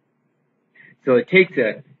 So it takes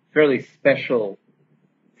a fairly special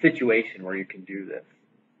situation where you can do this,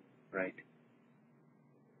 right?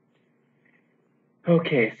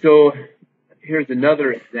 Okay, so here's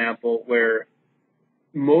another example where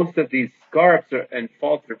most of these scarps and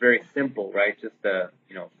faults are very simple, right? Just a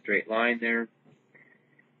straight line there.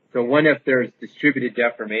 So what if there's distributed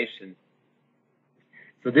deformation?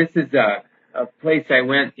 So this is a place I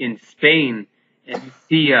went in Spain, and you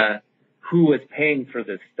see who was paying for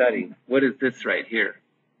this study. What is this right here?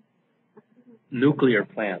 Nuclear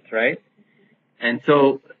plants, right? And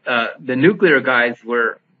so the nuclear guys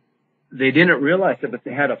they didn't realize it, but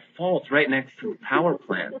they had a fault right next to a power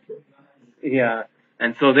plant. Yeah.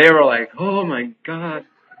 And so they were like, oh my God.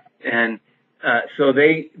 And so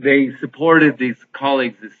they supported these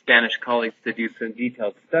colleagues, the Spanish colleagues, to do some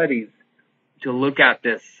detailed studies to look at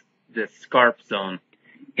this scarp zone.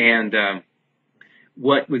 And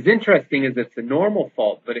what was interesting is it's a normal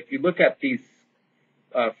fault, but if you look at these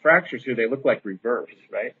fractures here, they look like reverse,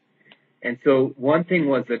 right? And so one thing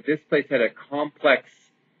was that this place had a complex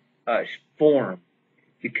form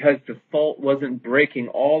because the fault wasn't breaking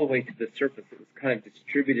all the way to the surface. It was kind of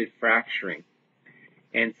distributed fracturing.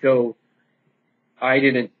 And so I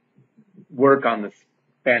didn't work on the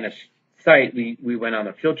Spanish site. We went on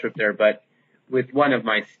a field trip there, but with one of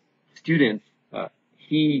my students,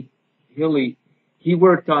 he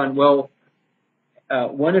worked on,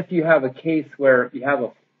 what if you have a case where you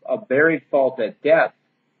have a buried fault at depth,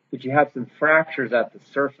 but you have some fractures at the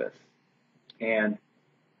surface, and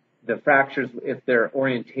the fractures, if their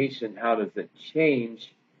orientation, how does it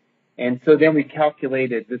change? And so then we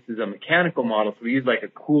calculated, this is a mechanical model, so we use like a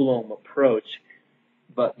Coulomb approach,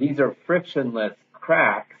 but these are frictionless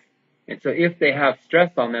cracks, and so if they have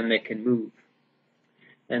stress on them, they can move.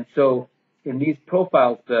 And so in these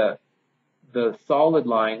profiles, the solid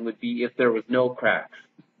line would be if there was no cracks,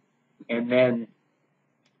 and then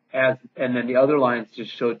the other lines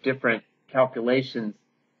just show different calculations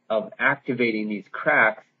of activating these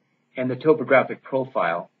cracks and the topographic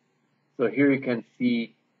profile. So here you can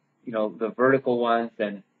see, the vertical ones,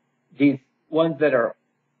 and these ones that are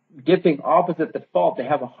dipping opposite the fault, they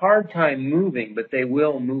have a hard time moving, but they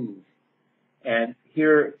will move. And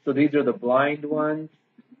here, so these are the blind ones.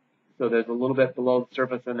 So there's a little bit below the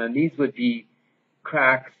surface, and then these would be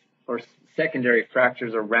cracks or secondary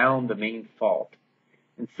fractures around the main fault.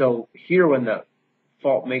 And so here, when the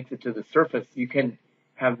fault makes it to the surface, you can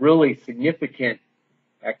have really significant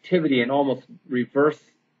activity and almost reverse.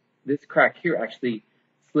 This crack here actually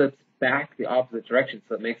slips back the opposite direction,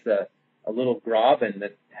 so it makes a little graben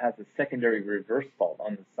that has a secondary reverse fault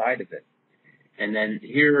on the side of it. And then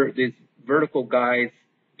here, these vertical guys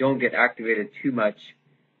don't get activated too much,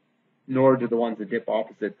 nor do the ones that dip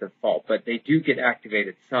opposite the fault, but they do get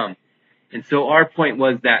activated some. And so our point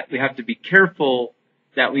was that we have to be careful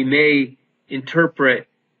that we may interpret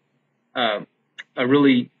a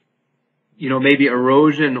really, maybe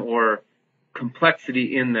erosion or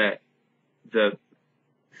complexity in the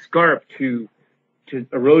scarp to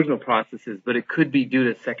erosional processes, but it could be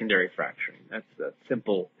due to secondary fracturing. That's a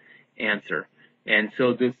simple answer. And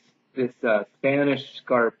so this Spanish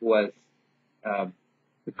scarp was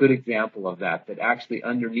a good example of that actually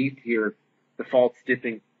underneath here, the fault's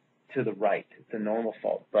dipping to the right. It's a normal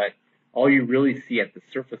fault, but all you really see at the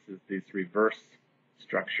surface is these reverse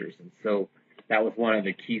structures. And so that was one of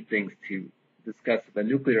the key things to discuss with the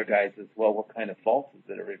nuclear guys as well. What kind of fault is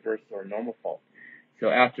it, a reverse or a normal fault? So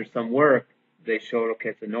after some work, they showed, okay,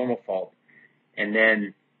 it's a normal fault. And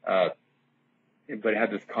then, but it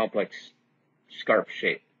had this complex scarp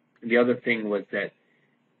shape. And the other thing was that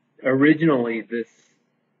originally this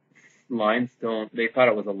limestone, they thought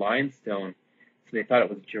it was a limestone, so they thought it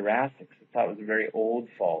was Jurassic, so they thought it was a very old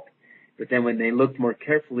fault. But then when they looked more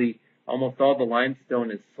carefully, almost all the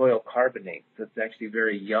limestone is soil carbonate, so it's actually a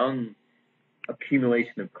very young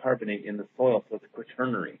accumulation of carbonate in the soil, so it's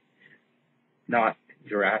Quaternary, not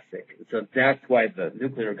Jurassic. So that's why the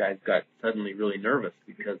nuclear guys got suddenly really nervous,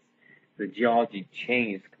 because the geology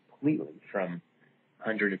changed completely from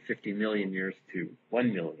 150 million years to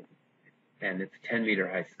 1 million, and it's 10-meter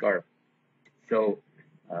high scarp. So,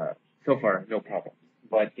 so far, no problems.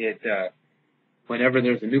 But whenever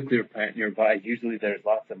there's a nuclear plant nearby, usually there's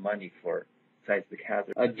lots of money for seismic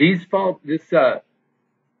hazard. These faults, so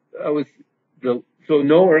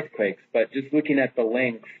no earthquakes, but just looking at the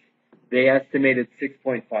length, they estimated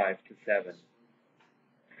 6.5 to 7.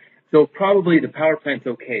 So probably the power plant's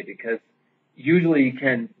okay, because usually you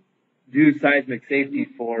can do seismic safety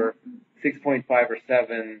for 6.5 or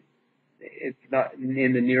 7. It's not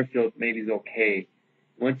in the near field, maybe it's okay.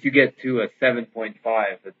 Once you get to a 7.5,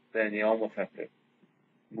 then you almost have to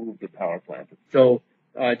move the power plant. So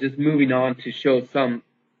just moving on to show some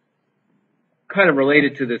kind of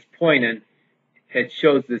related to this point, and it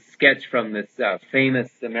shows this sketch from this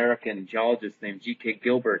famous American geologist named G.K.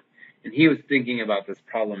 Gilbert, and he was thinking about this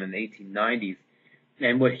problem in the 1890s.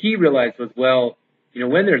 And what he realized was,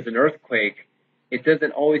 when there's an earthquake, it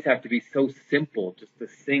doesn't always have to be so simple, just a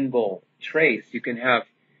single trace. You can have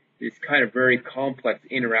this kind of very complex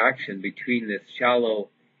interaction between this shallow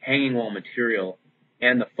hanging wall material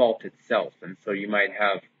and the fault itself. And so you might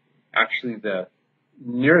have actually the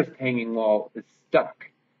nearest hanging wall is stuck,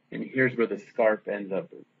 and here's where the scarp ends up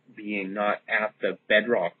being, not at the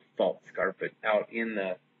bedrock fault scarp, but out in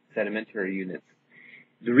the sedimentary units.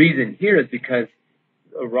 The reason here is because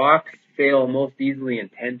rocks fail most easily in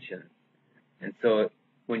tension. And so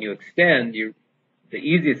when you extend, the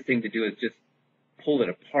easiest thing to do is just pull it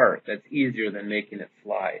apart. That's easier than making it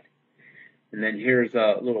slide. And then here's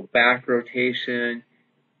a little back rotation.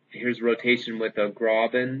 Here's rotation with a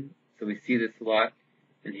graben. So we see this a lot.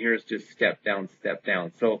 And here's just step down, step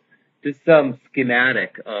down. So this is some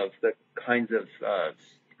schematic of the kinds of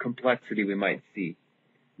complexity we might see.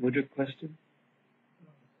 Would you question?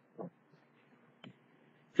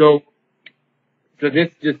 So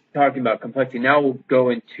this just talking about complexity. Now we'll go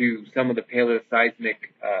into some of the paleoseismic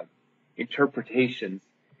interpretations.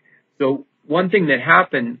 So one thing that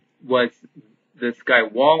happened was this guy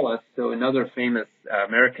Wallace, so another famous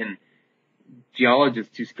American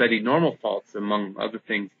geologist who studied normal faults, among other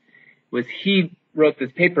things, was he wrote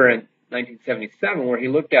this paper in 1977 where he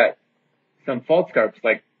looked at some fault scarps,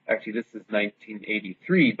 like, actually this is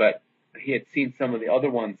 1983, but he had seen some of the other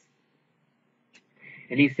ones.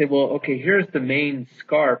 And he said, well, okay, here's the main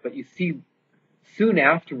scarp, but you see soon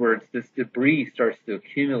afterwards this debris starts to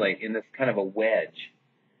accumulate in this kind of a wedge,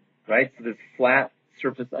 right? So this flat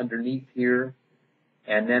surface underneath here,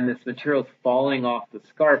 and then this material is falling off the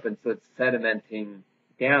scarp, and so it's sedimenting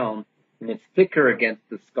down, and it's thicker against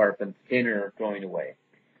the scarp and thinner going away.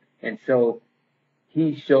 And so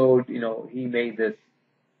he showed, he made this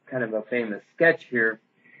kind of a famous sketch here,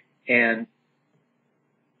 and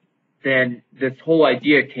then this whole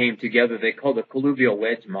idea came together. They called it colluvial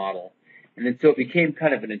wedge model. And then so it became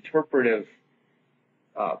kind of an interpretive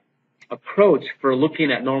approach for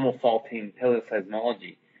looking at normal faulting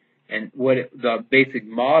paleoseismology. And the basic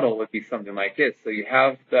model would be something like this. So you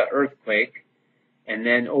have the earthquake, and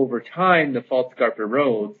then over time the fault scarp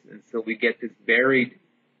erodes, and so we get this buried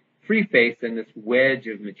free face and this wedge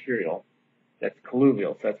of material that's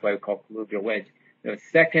colluvial. So that's why we call it colluvial wedge. The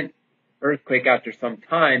second earthquake after some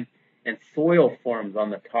time, and soil forms on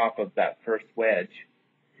the top of that first wedge.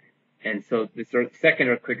 And so this second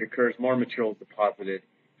earthquake occurs, more material is deposited,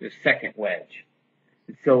 the second wedge.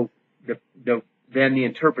 And so then the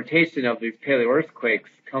interpretation of these paleo-earthquakes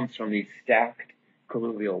comes from these stacked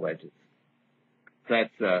colluvial wedges. So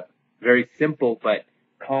that's a very simple but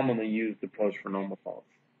commonly used approach for normal faults.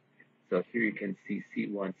 So here you can see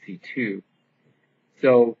C1, C2.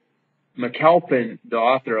 So McAlpin, the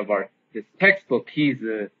author of this textbook,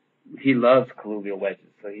 he loves colluvial wedges,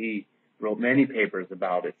 so he wrote many papers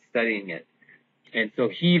about it, studying it. And so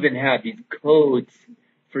he even had these codes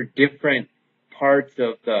for different parts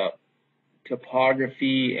of the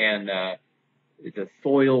topography and the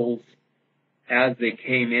soils as they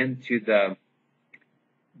came into the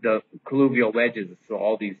colluvial wedges. So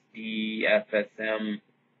all these D, FSM,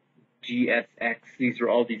 GSX, these are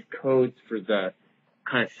all these codes for the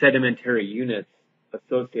kind of sedimentary units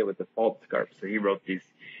associated with the fault scarp. So he wrote these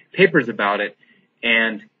papers about it,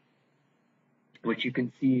 and what you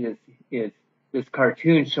can see is this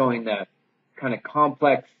cartoon showing the kind of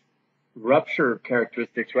complex rupture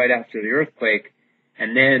characteristics right after the earthquake,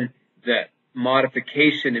 and then the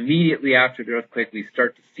modification immediately after the earthquake. We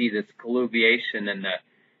start to see this colluviation, and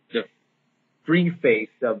the free face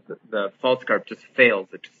of the fault scarp just fails.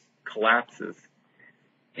 It just collapses,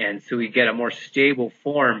 and so we get a more stable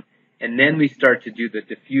form. And then we start to do the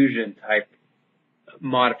diffusion type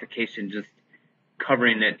modification, just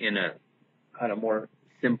covering it in a kind of more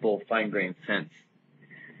simple, fine-grained sense.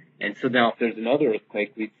 And so now if there's another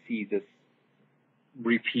earthquake, we'd see this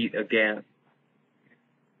repeat again.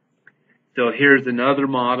 So here's another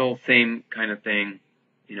model, same kind of thing.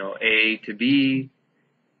 A to B,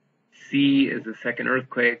 C is the second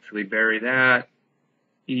earthquake, so we bury that,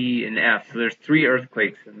 E and F. So there's 3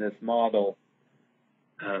 earthquakes in this model.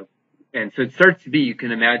 And so it starts to be, you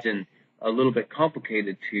can imagine, a little bit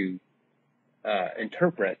complicated to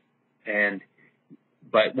interpret.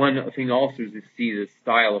 But one thing also is to see this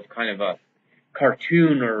style of kind of a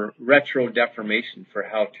cartoon or retro deformation for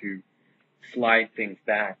how to slide things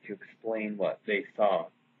back to explain what they saw.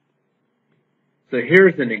 So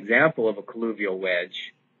here's an example of a colluvial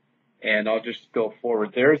wedge, and I'll just go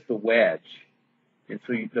forward. There's the wedge, and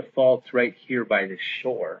so the fault's right here by the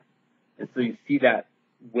shore, and so you see that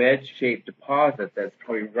wedge-shaped deposit that's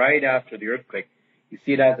probably right after the earthquake. You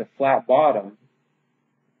see it has a flat bottom,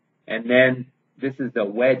 and then this is the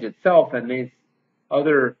wedge itself, and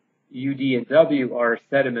other UD and W are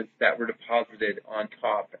sediments that were deposited on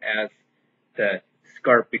top as the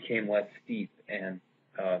scarp became less steep and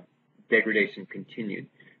degradation continued.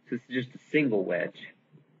 So this is just a single wedge.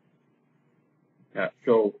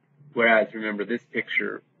 So whereas, remember, this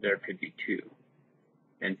picture, there could be two,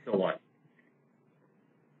 and so on.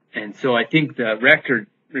 And so I think the record,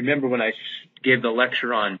 remember when I gave the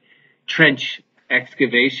lecture on trench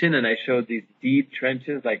excavation, and I showed these deep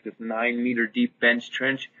trenches, like this 9-meter deep bench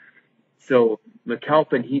trench. So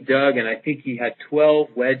McAlpin, he dug, and I think he had 12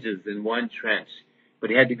 wedges in one trench, but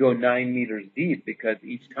he had to go 9 meters deep because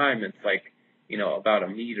each time it's like, about a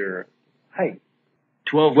meter height.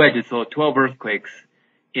 12 wedges, so 12 earthquakes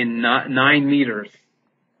in 9 meters.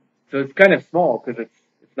 So it's kind of small because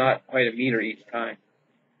it's not quite a meter each time.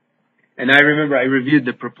 And I remember I reviewed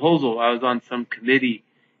the proposal. I was on some committee,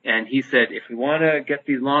 and he said, if we want to get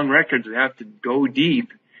these long records, we have to go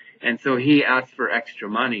deep. And so he asked for extra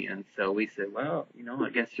money. And so we said, well, I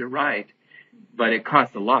guess you're right. But it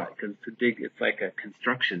costs a lot because it's like a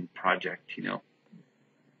construction project,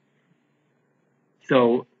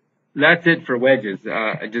 So that's it for wedges.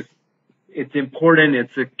 It's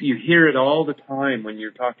important. You hear it all the time when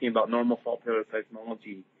you're talking about normal fault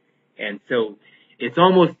paleoseismology. And so it's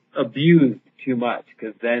almost abused too much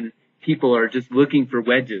because then people are just looking for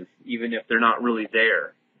wedges, even if they're not really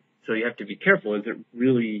there. So you have to be careful. Is it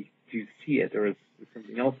really, do you see it, or is there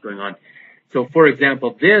something else going on? So, for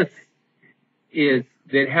example, that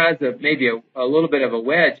has maybe a little bit of a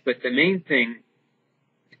wedge, but the main thing,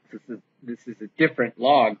 this is a different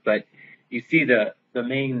log, but you see the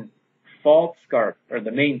main fault scarp, or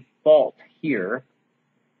the main fault here.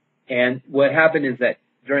 And what happened is that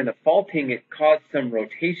during the faulting, it caused some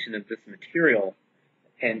rotation of this material,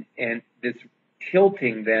 and this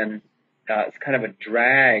tilting then is kind of a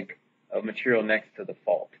drag of material next to the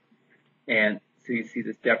fault. And so you see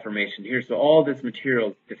this deformation here. So all this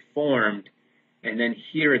material is deformed, and then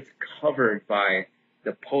here it's covered by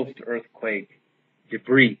the post-earthquake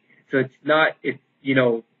debris. So it's not, it's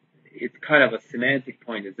kind of a semantic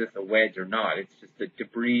point. Is this a wedge or not? It's just the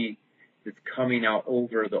debris that's coming out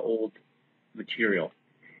over the old material.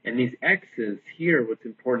 And these X's here, what's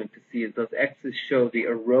important to see is those X's show the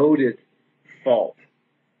eroded fault.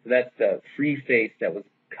 So that's the free face that was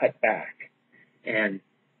cut back. And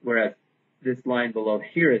whereas this line below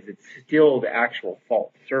here it's still the actual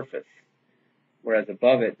fault surface. Whereas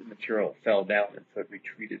above it, the material fell down and so it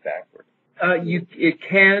retreated backward.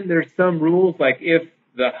 There's some rules, like if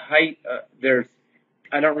the height,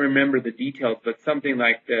 I don't remember the details, but something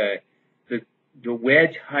like the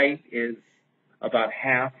wedge height is about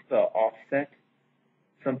half the offset,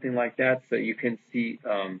 something like that. So you can see,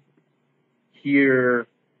 here,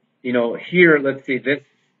 let's say this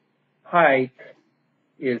height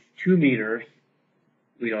is 2 meters.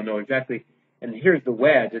 We don't know exactly. And here's the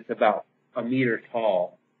wedge. It's about a meter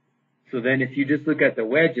tall. So then if you just look at the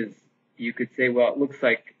wedges, you could say, well, it looks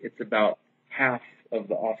like it's about half of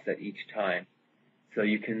the offset each time. So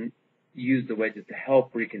you can use the wedges to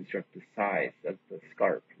help reconstruct the size of the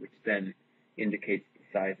scarp, which then indicates the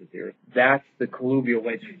size of the earth. That's the colluvial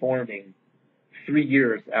wedge forming 3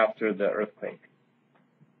 years after the earthquake.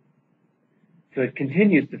 So it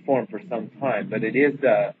continues to form for some time, but it is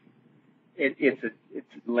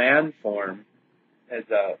it's landform as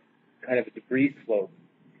a kind of a debris slope.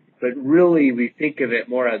 But really, we think of it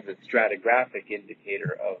more as a stratigraphic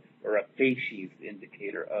indicator or a facies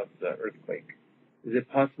indicator of the earthquake. Is it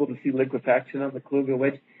possible to see liquefaction on the colluvial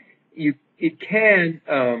wedge? It can.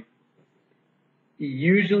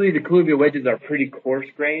 Usually, the colluvial wedges are pretty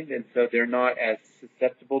coarse-grained, and so they're not as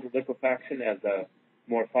susceptible to liquefaction as a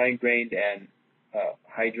more fine-grained and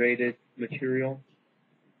hydrated material.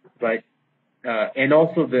 But and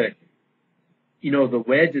also the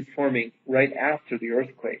wedge is forming right after the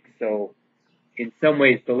earthquake. So in some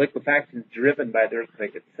ways, the liquefaction is driven by the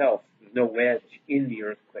earthquake itself. There's no wedge in the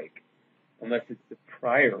earthquake unless it's the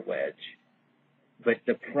prior wedge. But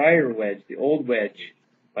the prior wedge, the old wedge,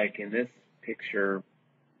 like in this picture,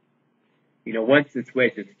 once this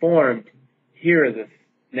wedge is formed, here this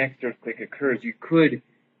next earthquake occurs, you could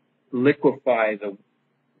liquefy the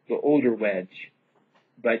older wedge.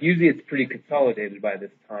 But usually it's pretty consolidated by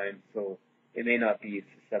this time, so it may not be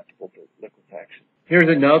susceptible to liquefaction. Here's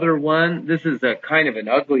another one. This is a kind of an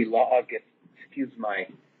ugly log. Excuse my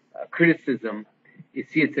criticism. You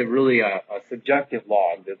see, it's really a subjective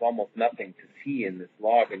log. There's almost nothing to see in this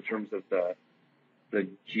log in terms of the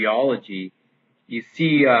geology. You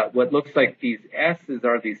see what looks like these S's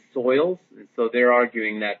are these soils, and so they're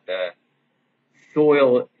arguing that the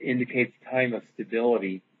soil indicates time of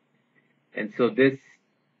stability. And so this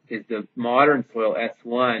is the modern soil,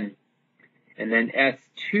 S1, and then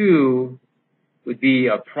S2 would be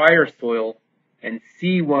a prior soil, and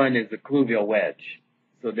C1 is the colluvial wedge.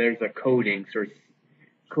 So there's a coding. So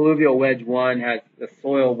colluvial wedge 1 has the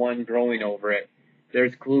soil 1 growing over it.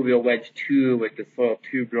 There's colluvial wedge 2 with the soil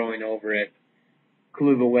 2 growing over it.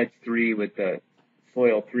 Colluvial wedge 3 with the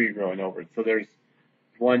soil 3 growing over it. So there's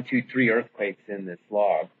 1, 2, 3 earthquakes in this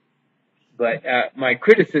log. But my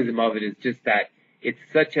criticism of it is just that it's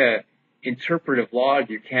such a interpretive log,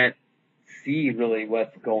 you can't see really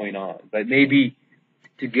what's going on. But maybe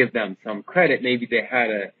to give them some credit, maybe they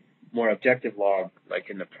had a more objective log, like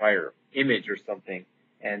in the prior image or something.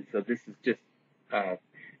 And so this is just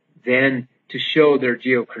then to show their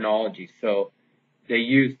geochronology. So they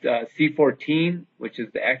used C14, which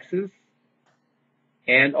is the X's,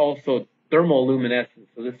 and also thermoluminescence.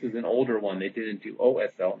 So this is an older one. They didn't do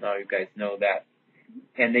OSL. Now you guys know that.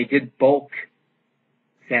 And they did bulk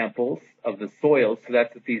samples of the soils. So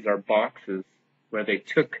that's what these are, boxes, where they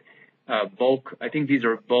took bulk. I think these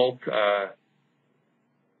are bulk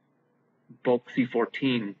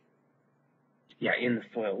C14. Yeah, in the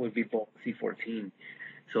soil would be bulk C14.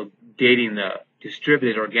 So dating the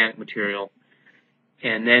distributed organic material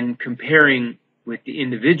and then comparing with the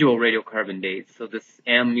individual radiocarbon dates. So this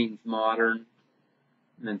M means modern,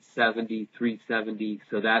 and then 70, 370.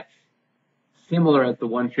 So that's similar at the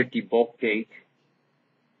 150 bulk date.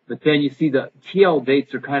 But then you see the TL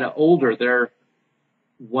dates are kind of older. They're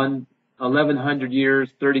 1100 years,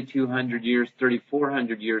 3200 years,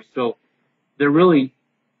 3400 years. So they're really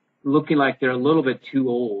looking like they're a little bit too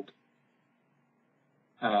old.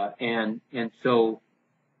 And so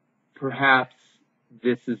perhaps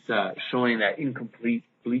this is showing that incomplete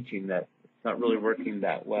bleaching, that it's not really working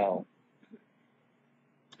that well.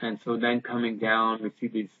 And so then coming down, we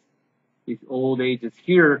see these old ages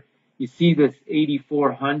here. You see this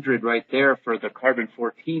 8400 right there for the carbon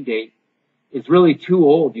 14 date is really too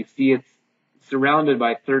old. You see it's surrounded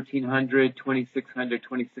by 1300, 2600,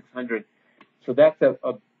 2600. So that's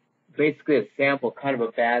basically a sample, kind of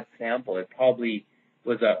a bad sample. It probably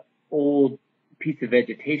was a old piece of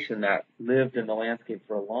vegetation that lived in the landscape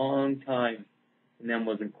for a long time and then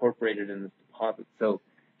was incorporated in this deposit. So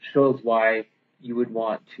shows why you would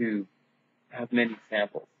want to have many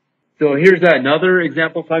samples. So here's another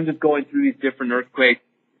example. So I'm just going through these different earthquake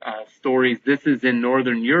stories. This is in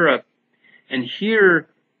Northern Europe. And here,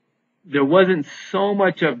 there wasn't so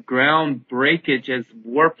much of ground breakage as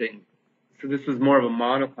warping. So this was more of a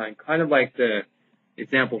monocline, kind of like the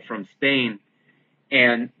example from Spain.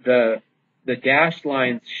 And the dashed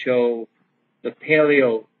lines show the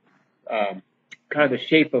paleo, kind of the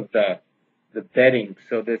shape of the bedding.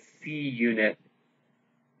 So the C unit,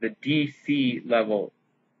 the DC level,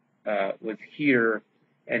 was here,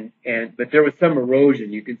 but there was some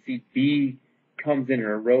erosion. You can see B comes in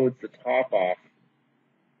and erodes the top off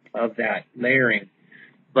of that layering.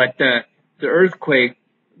 But the earthquake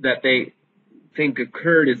that they think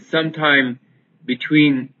occurred is sometime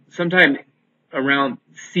around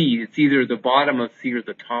C. It's either the bottom of C or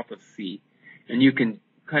the top of C. And you can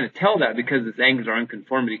kind of tell that because this angular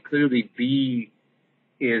unconformity. Clearly B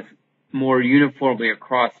is more uniformly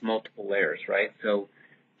across multiple layers, right? So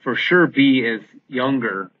for sure B is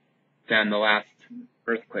younger than the last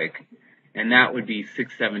earthquake, and that would be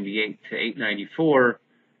 678 to 894.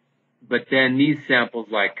 But then these samples,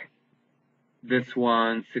 like this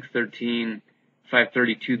one, 613,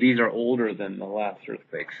 532, these are older than the last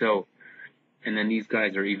earthquake. So, and then these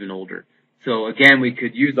guys are even older. So again, we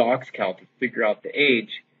could use OxCal to figure out the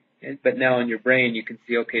age, but now in your brain you can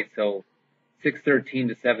see, okay, so 613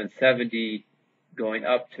 to 770, going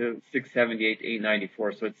up to 678 to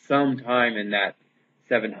 894. So it's sometime in that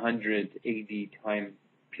 700 AD time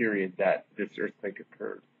period that this earthquake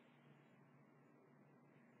occurred.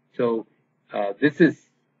 So this is,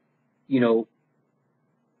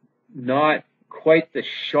 not quite the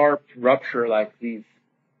sharp rupture like these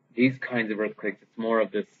kinds of earthquakes. It's more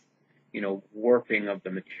of this, warping of the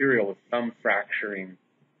material with some fracturing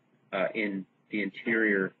in the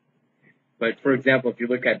interior. But for example, if you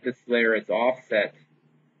look at this layer, its offset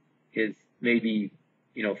is maybe,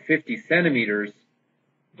 50 centimeters.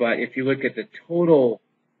 But if you look at the total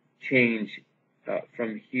change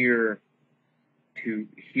from here to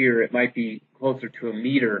here, it might be closer to a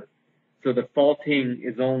meter. So the faulting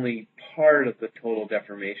is only part of the total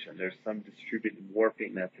deformation. There's some distributed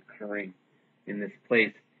warping that's occurring in this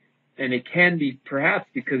place. And it can be perhaps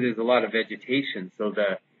because there's a lot of vegetation. So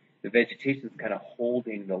the vegetation is kind of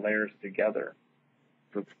holding the layers together.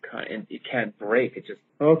 So it's it can't break. It just,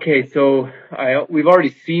 okay, so we've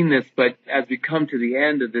already seen this, but as we come to the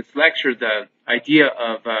end of this lecture, idea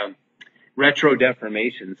of retro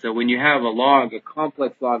deformation. So when you have a log, a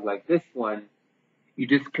complex log like this one, you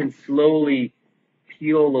just can slowly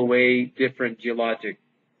peel away different geologic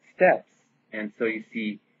steps. And so you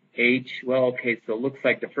see H, well, okay, so it looks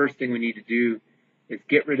like the first thing we need to do is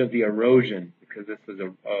get rid of the erosion, because this was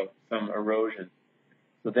some erosion.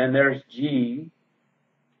 So then there's G.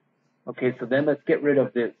 Okay, so then let's get rid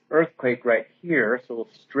of this earthquake right here. So we'll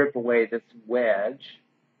strip away this wedge.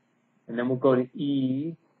 And then we'll go to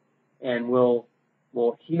E, and we'll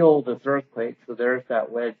heal this earthquake. So there's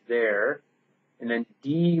that wedge there. And then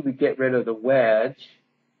D, we get rid of the wedge.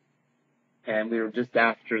 And we were just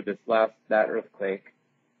after that earthquake.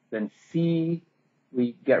 Then C,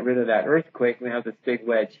 we get rid of that earthquake. We have this big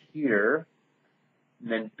wedge here.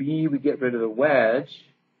 And then B, we get rid of the wedge.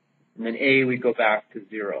 And then A, we go back to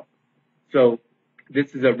 0. So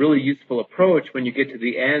this is a really useful approach when you get to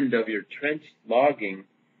the end of your trench logging,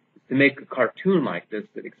 to make a cartoon like this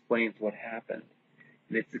that explains what happened.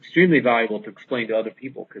 And it's extremely valuable to explain to other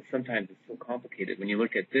people, because sometimes it's so complicated. When you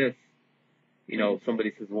look at this,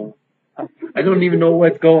 somebody says, well, I don't even know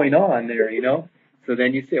what's going on there, So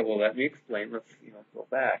then you say, well, let me explain. Let's, go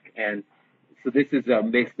back. And so this is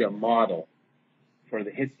basically a model for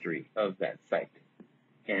the history of that site.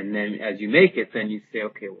 And then as you make it, then you say,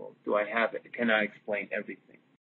 okay, well, do I have it? Can I explain everything?